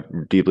 I've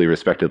deeply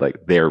respected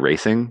like their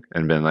racing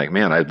and been like,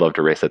 man, I'd love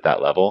to race at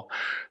that level.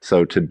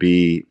 So to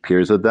be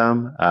peers with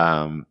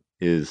them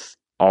is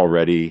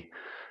already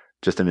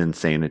just an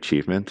insane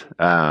achievement.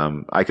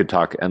 I could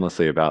talk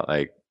endlessly about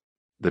like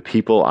the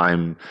people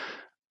I'm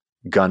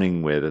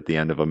gunning with at the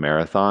end of a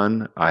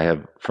marathon. I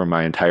have, for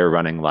my entire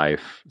running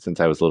life since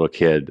I was a little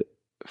kid,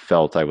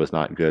 felt I was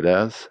not good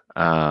as.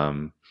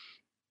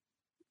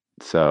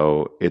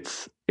 So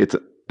it's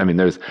I mean,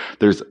 there's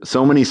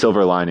so many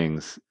silver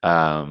linings.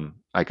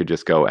 I could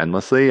just go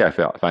endlessly. I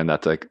find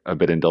that's like a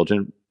bit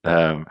indulgent,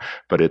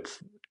 but it's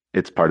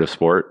part of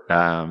sport.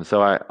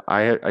 So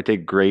I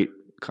take great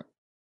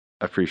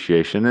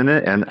appreciation in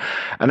it, and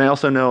I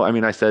also know. I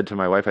mean, I said to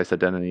my wife, I said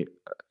to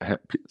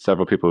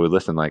several people who would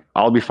listen, like,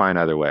 I'll be fine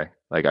either way.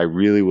 Like I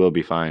really will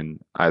be fine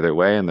either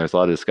way. And there's a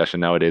lot of discussion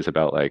nowadays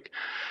about like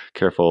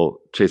careful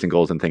chasing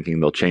goals and thinking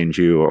they'll change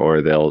you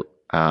or they'll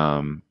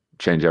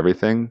change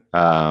everything.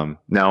 No,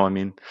 I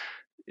mean,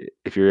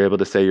 if you're able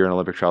to say you're an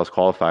Olympic trials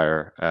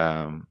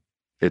qualifier,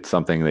 it's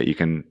something that you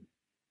can,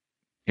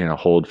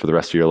 hold for the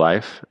rest of your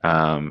life.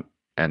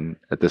 And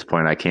at this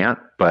point I can't,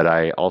 but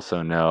I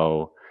also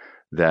know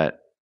that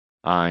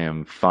I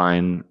am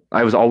fine.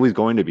 I was always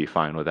going to be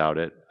fine without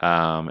it.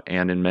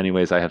 And in many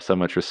ways, I have so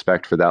much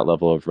respect for that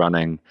level of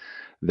running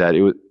that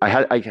I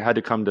had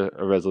to come to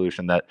a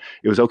resolution that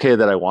it was okay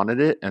that I wanted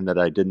it and that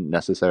I didn't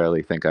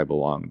necessarily think I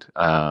belonged.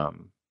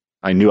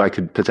 I knew I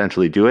could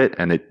potentially do it,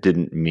 and it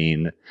didn't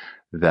mean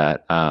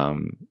that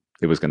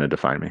it was going to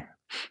define me.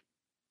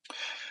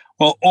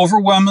 Well,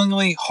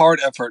 overwhelmingly hard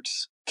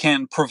efforts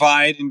can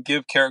provide and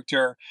give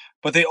character,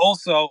 but they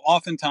also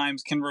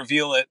oftentimes can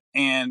reveal it.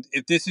 And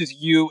if this is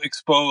you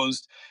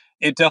exposed,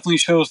 it definitely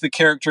shows the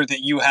character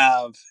that you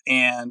have,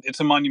 and it's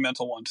a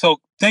monumental one.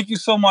 So thank you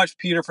so much,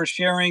 Peter, for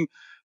sharing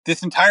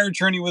this entire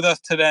journey with us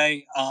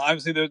today.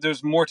 Obviously,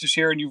 there's more to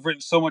share, and you've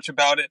written so much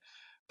about it,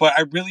 but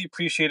I really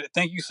appreciate it.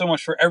 Thank you so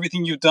much for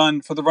everything you've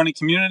done for the running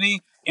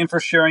community and for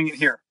sharing it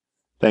here.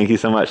 Thank you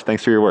so much.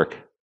 Thanks for your work.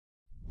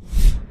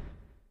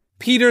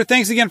 Peter,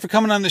 thanks again for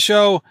coming on the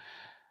show.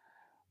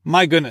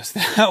 My goodness,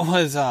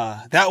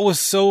 that was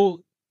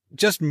so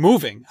just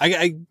moving.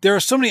 There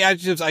are so many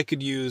adjectives I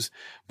could use,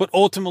 but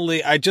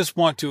ultimately I just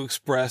want to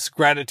express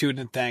gratitude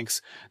and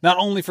thanks, not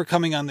only for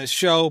coming on this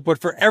show, but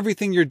for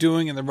everything you're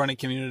doing in the running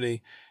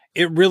community.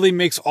 It really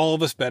makes all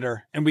of us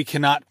better, and we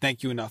cannot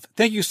thank you enough.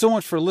 Thank you so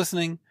much for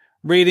listening,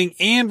 rating,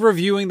 and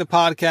reviewing the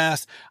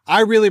podcast. I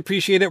really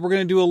appreciate it. We're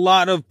going to do a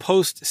lot of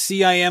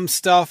post-CIM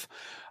stuff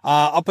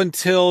up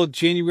until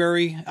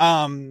January.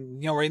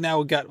 Right now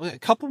we've got a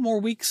couple more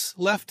weeks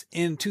left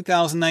in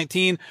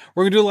 2019.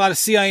 We're going to do a lot of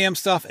CIM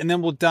stuff, and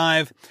then we'll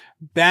dive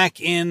back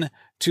in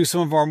to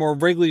some of our more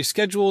regularly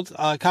scheduled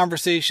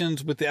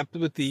conversations with the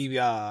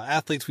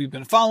athletes we've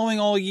been following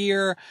all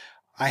year.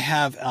 I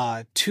have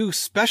 2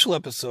 special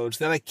episodes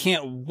that I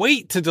can't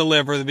wait to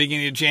deliver at the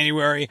beginning of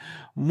January.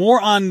 More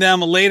on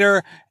them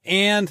later,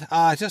 and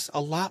just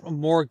a lot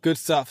more good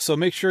stuff. So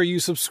make sure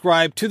you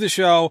subscribe to the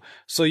show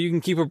so you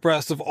can keep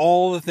abreast of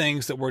all the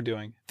things that we're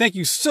doing. Thank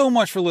you so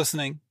much for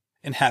listening,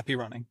 and happy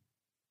running.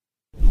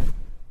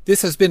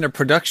 This has been a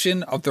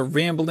production of the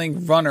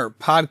Rambling Runner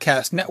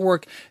Podcast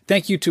Network.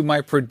 Thank you to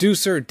my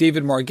producer,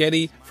 David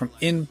Margetti from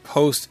In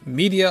Post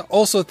Media.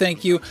 Also,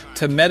 thank you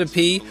to Meta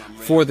P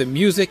for the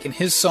music in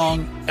his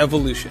song,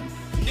 Evolution.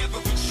 Never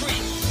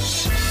retreat.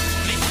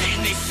 They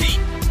stand their feet.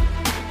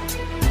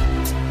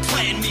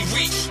 Plan me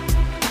reach.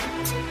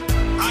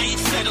 I ain't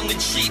settling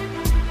cheap.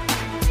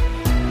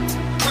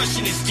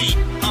 Crushing is deep.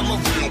 I'm a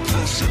real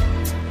person.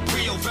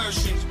 Real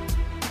version.